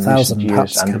 Yes, the 1,000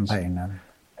 Huts campaign.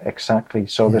 Exactly.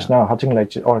 So there's now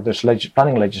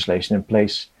planning legislation in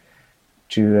place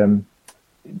to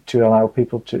allow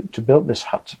people to build this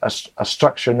hut, a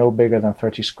structure no bigger than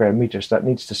 30 square meters that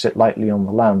needs to sit lightly on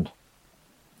the land.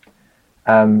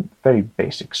 Very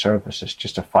basic services,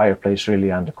 just a fireplace really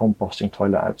and a composting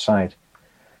toilet outside.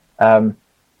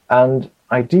 And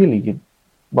ideally,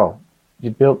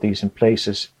 you'd build these in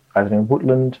places either in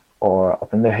woodland or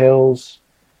up in the hills.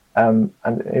 And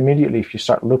immediately if you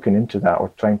start looking into that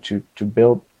or trying to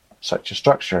build such a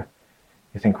structure,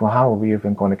 you think, well, how are we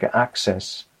even going to get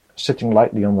access? Sitting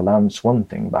lightly on the land's one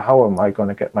thing, but how am I going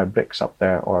to get my bricks up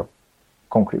there or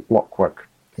concrete block work?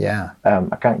 Yeah.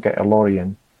 I can't get a lorry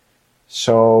in.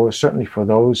 So certainly for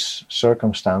those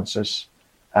circumstances,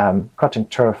 cutting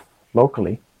turf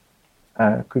locally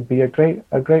could be a great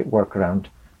workaround.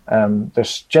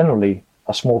 There's generally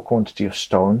a small quantity of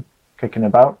stone kicking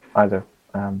about, either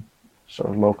sort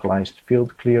of localized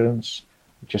field clearance,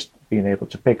 just being able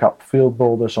to pick up field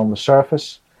boulders on the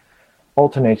surface.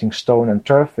 Alternating stone and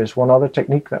turf is one other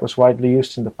technique that was widely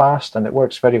used in the past, and it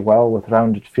works very well with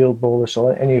rounded field boulders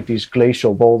or any of these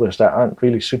glacial boulders that aren't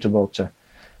really suitable to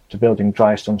building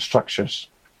dry stone structures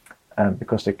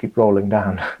because they keep rolling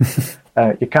down.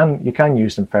 You can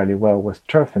use them fairly well with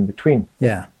turf in between.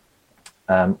 Yeah.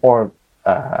 Or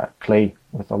clay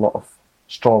with a lot of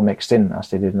straw mixed in, as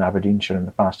they did in Aberdeenshire in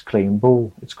the past. Clay and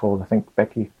bull, it's called. I think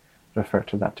Becky referred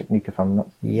to that technique, if I'm not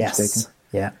mistaken.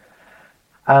 Yeah.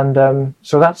 And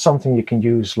so that's something you can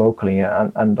use locally,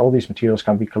 and all these materials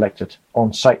can be collected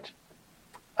on site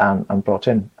and brought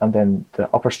in, and then the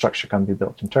upper structure can be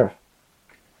built in turf.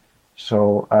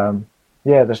 So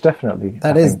there's definitely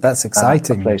that's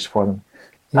exciting. A place for them,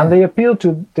 and they appeal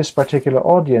to this particular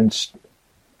audience.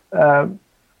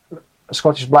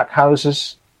 Scottish black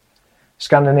houses,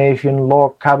 Scandinavian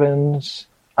log cabins,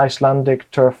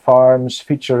 Icelandic turf farms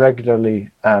feature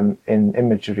regularly in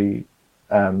imagery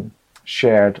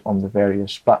shared on the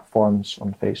various platforms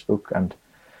on Facebook and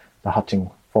the hutting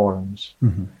forums.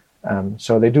 Mm-hmm.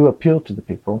 So they do appeal to the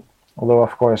people, although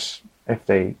of course if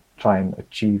they try and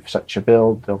achieve such a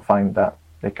build, they'll find that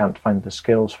they can't find the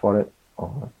skills for it.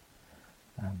 Or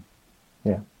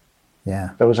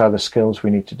those are the skills we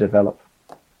need to develop.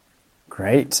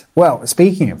 Great. Well,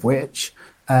 speaking of which,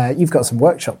 you've got some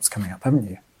workshops coming up, haven't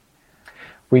you?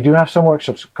 We do have some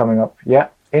workshops coming up,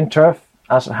 in turf,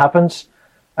 as it happens.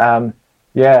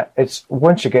 It's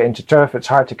once you get into turf, it's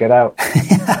hard to get out.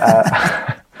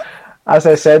 As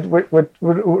I said, we're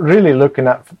really looking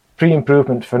at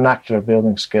pre-improvement vernacular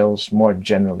building skills more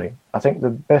generally. I think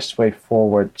the best way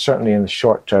forward, certainly in the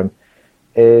short term,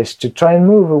 is to try and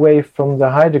move away from the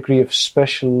high degree of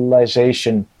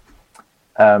specialization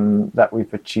that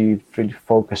we've achieved, really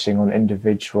focusing on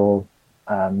individual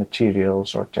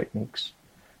materials or techniques.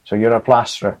 So you're a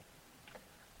plasterer,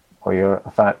 or you're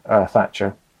a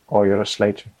thatcher, or you're a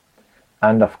slater.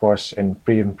 And of course, in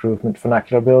pre-improvement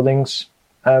vernacular buildings,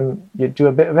 you do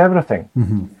a bit of everything.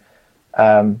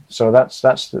 Mm-hmm. So that's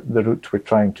the route we're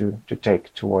trying to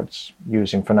take towards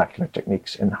using vernacular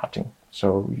techniques in hutting.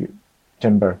 So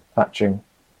timber, thatching,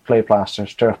 clay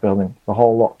plasters, turf building, the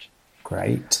whole lot.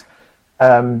 Great.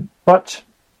 But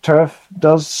turf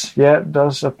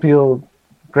does appeal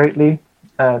greatly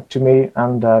to me,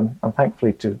 and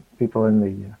thankfully to people in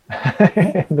the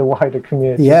in the wider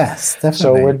community. Yes, definitely.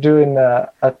 So we're doing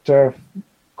a turf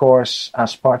course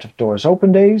as part of Doors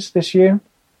Open Days this year.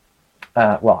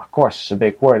 Well, course is a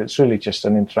big word. It's really just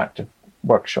an interactive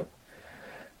workshop.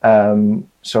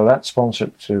 So that's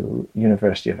sponsored to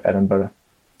University of Edinburgh,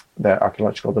 their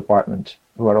archaeological department,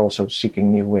 who are also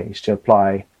seeking new ways to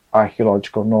apply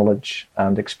archaeological knowledge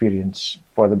and experience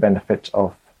for the benefit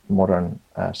of modern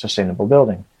sustainable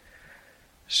building.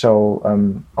 So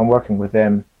I'm working with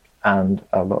them and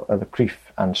the Crieff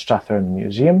and Strathern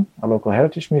Museum, a local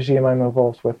heritage museum I'm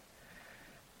involved with,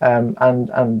 and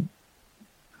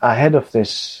ahead of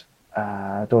those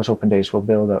open days, we'll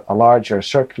build a larger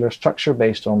circular structure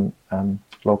based on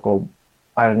local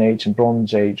Iron Age and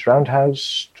Bronze Age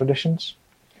roundhouse traditions.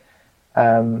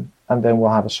 And then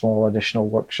we'll have a small additional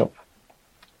workshop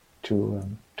to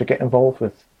get involved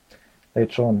with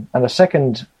later on. And the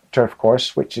second turf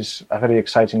course, which is a very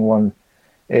exciting one,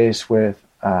 is with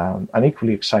an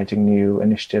equally exciting new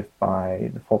initiative by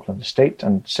the Falkland Estate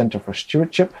and Centre for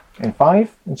Stewardship in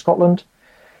Fife in Scotland.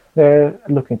 They're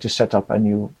looking to set up a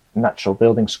new natural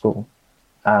building school.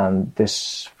 And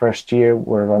this first year,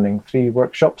 we're running 3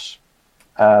 workshops,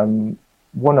 one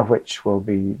of which will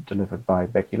be delivered by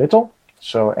Becky Little.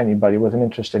 So anybody with an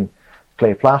interest in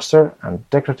clay plaster and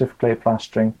decorative clay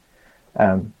plastering,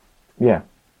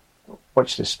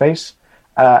 watch this space.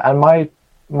 And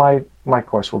my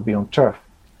course will be on turf.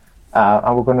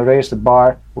 And we're going to raise the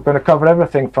bar. We're going to cover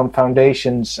everything from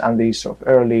foundations and these sort of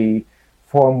early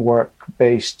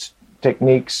formwork-based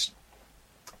techniques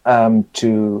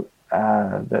to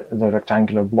the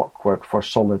rectangular block work for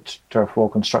solid turf wall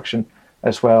construction,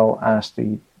 as well as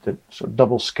the sort of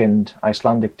double-skinned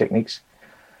Icelandic techniques.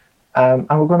 And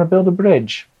we're going to build a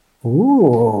bridge.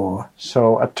 Ooh!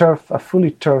 So a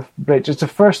fully turf bridge. It's the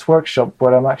first workshop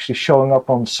where I'm actually showing up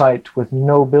on site with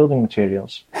no building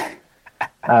materials.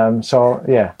 Just I'm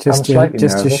slightly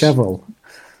nervous. A shovel.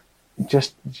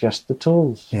 Just the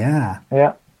tools. Yeah.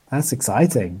 Yeah. That's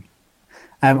exciting.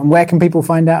 Where can people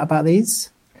find out about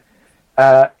these?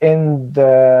 In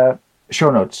the show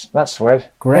notes. That's the word.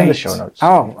 Great. In the show notes.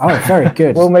 Oh, very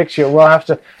good. We'll make sure. We'll have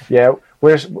to. Yeah.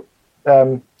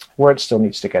 Word still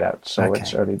needs to get out, so okay.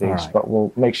 It's early days. Right. But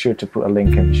we'll make sure to put a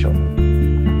link in the show notes.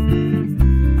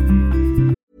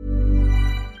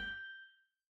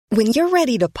 When you're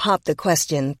ready to pop the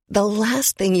question, the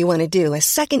last thing you want to do is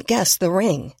second-guess the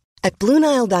ring. At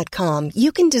BlueNile.com,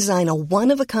 you can design a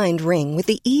one-of-a-kind ring with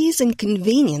the ease and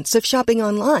convenience of shopping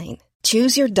online.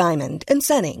 Choose your diamond and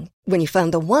setting. When you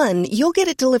find the one, you'll get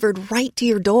it delivered right to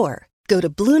your door. Go to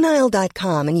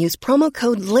BlueNile.com and use promo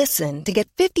code LISTEN to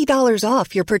get $50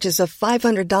 off your purchase of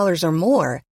 $500 or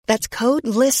more. That's code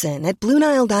LISTEN at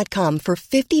BlueNile.com for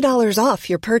 $50 off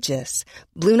your purchase.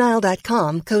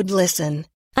 BlueNile.com, code LISTEN.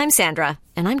 I'm Sandra,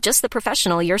 and I'm just the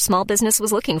professional your small business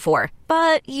was looking for.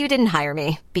 But you didn't hire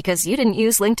me because you didn't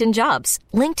use LinkedIn Jobs.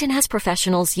 LinkedIn has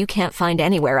professionals you can't find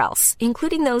anywhere else,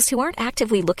 including those who aren't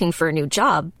actively looking for a new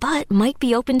job, but might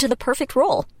be open to the perfect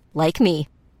role, like me.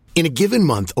 In a given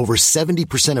month, over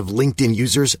 70% of LinkedIn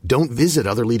users don't visit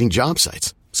other leading job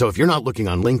sites. So if you're not looking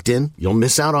on LinkedIn, you'll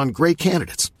miss out on great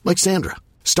candidates like Sandra.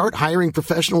 Start hiring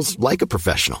professionals like a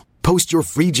professional. Post your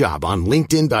free job on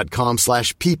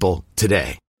linkedin.com/people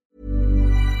today.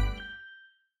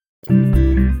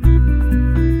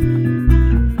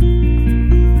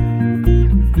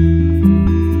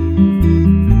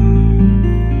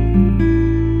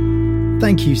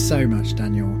 Thank you so much,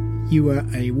 Daniel. You were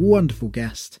a wonderful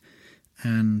guest,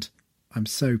 and I'm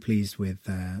so pleased with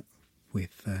how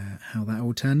that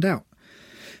all turned out.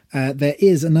 There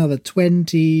is another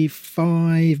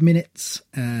 25 minutes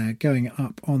going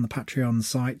up on the Patreon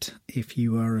site. If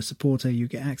you are a supporter, you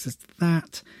get access to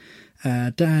that.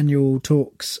 Daniel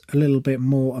talks a little bit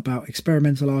more about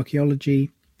experimental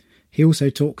archaeology. He also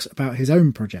talks about his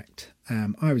own project.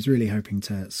 I was really hoping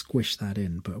to squish that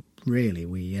in, but really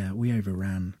we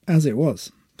overran as it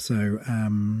was. So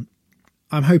I'm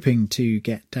hoping to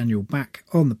get Daniel back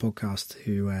on the podcast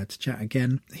to chat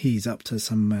again. He's up to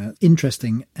some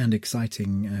interesting and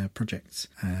exciting projects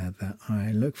that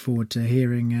I look forward to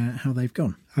hearing how they've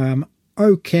gone.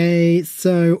 Okay,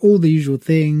 so all the usual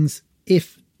things.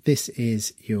 If this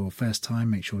is your first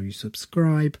time, make sure you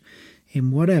subscribe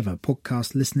in whatever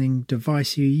podcast listening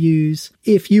device you use.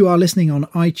 If you are listening on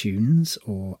iTunes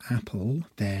or Apple,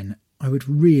 then I would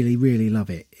really, really love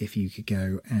it if you could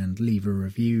go and leave a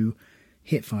review,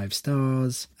 hit 5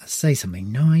 stars, say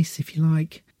something nice if you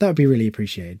like. That would be really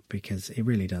appreciated because it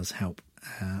really does help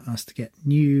us to get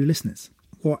new listeners.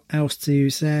 What else to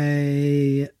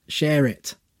say? Share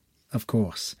it, of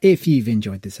course. If you've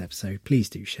enjoyed this episode, please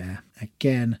do share.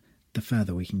 Again, the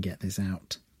further we can get this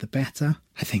out, the better.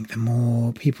 I think the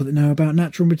more people that know about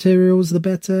natural materials, the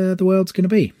better the world's going to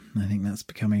be. I think that's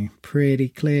becoming pretty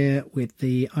clear with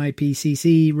the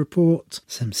IPCC report.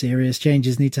 Some serious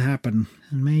changes need to happen,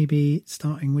 and maybe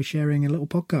starting with sharing a little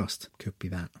podcast could be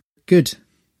that. Good.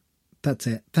 That's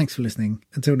it. Thanks for listening.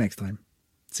 Until next time.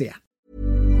 See ya.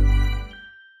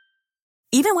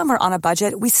 Even when we're on a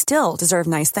budget, we still deserve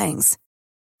nice things.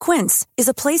 Quince is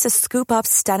a place to scoop up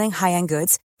stunning high-end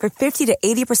goods for 50 to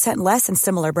 80% less than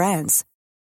similar brands.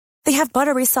 They have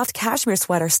buttery soft cashmere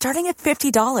sweaters starting at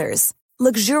 $50,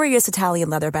 luxurious Italian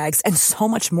leather bags, and so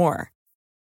much more.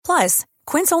 Plus,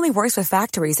 Quince only works with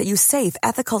factories that use safe,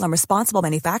 ethical, and responsible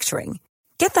manufacturing.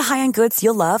 Get the high-end goods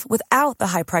you'll love without the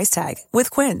high price tag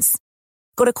with Quince.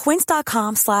 Go to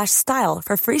quince.com/style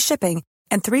for free shipping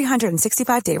and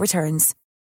 365-day returns.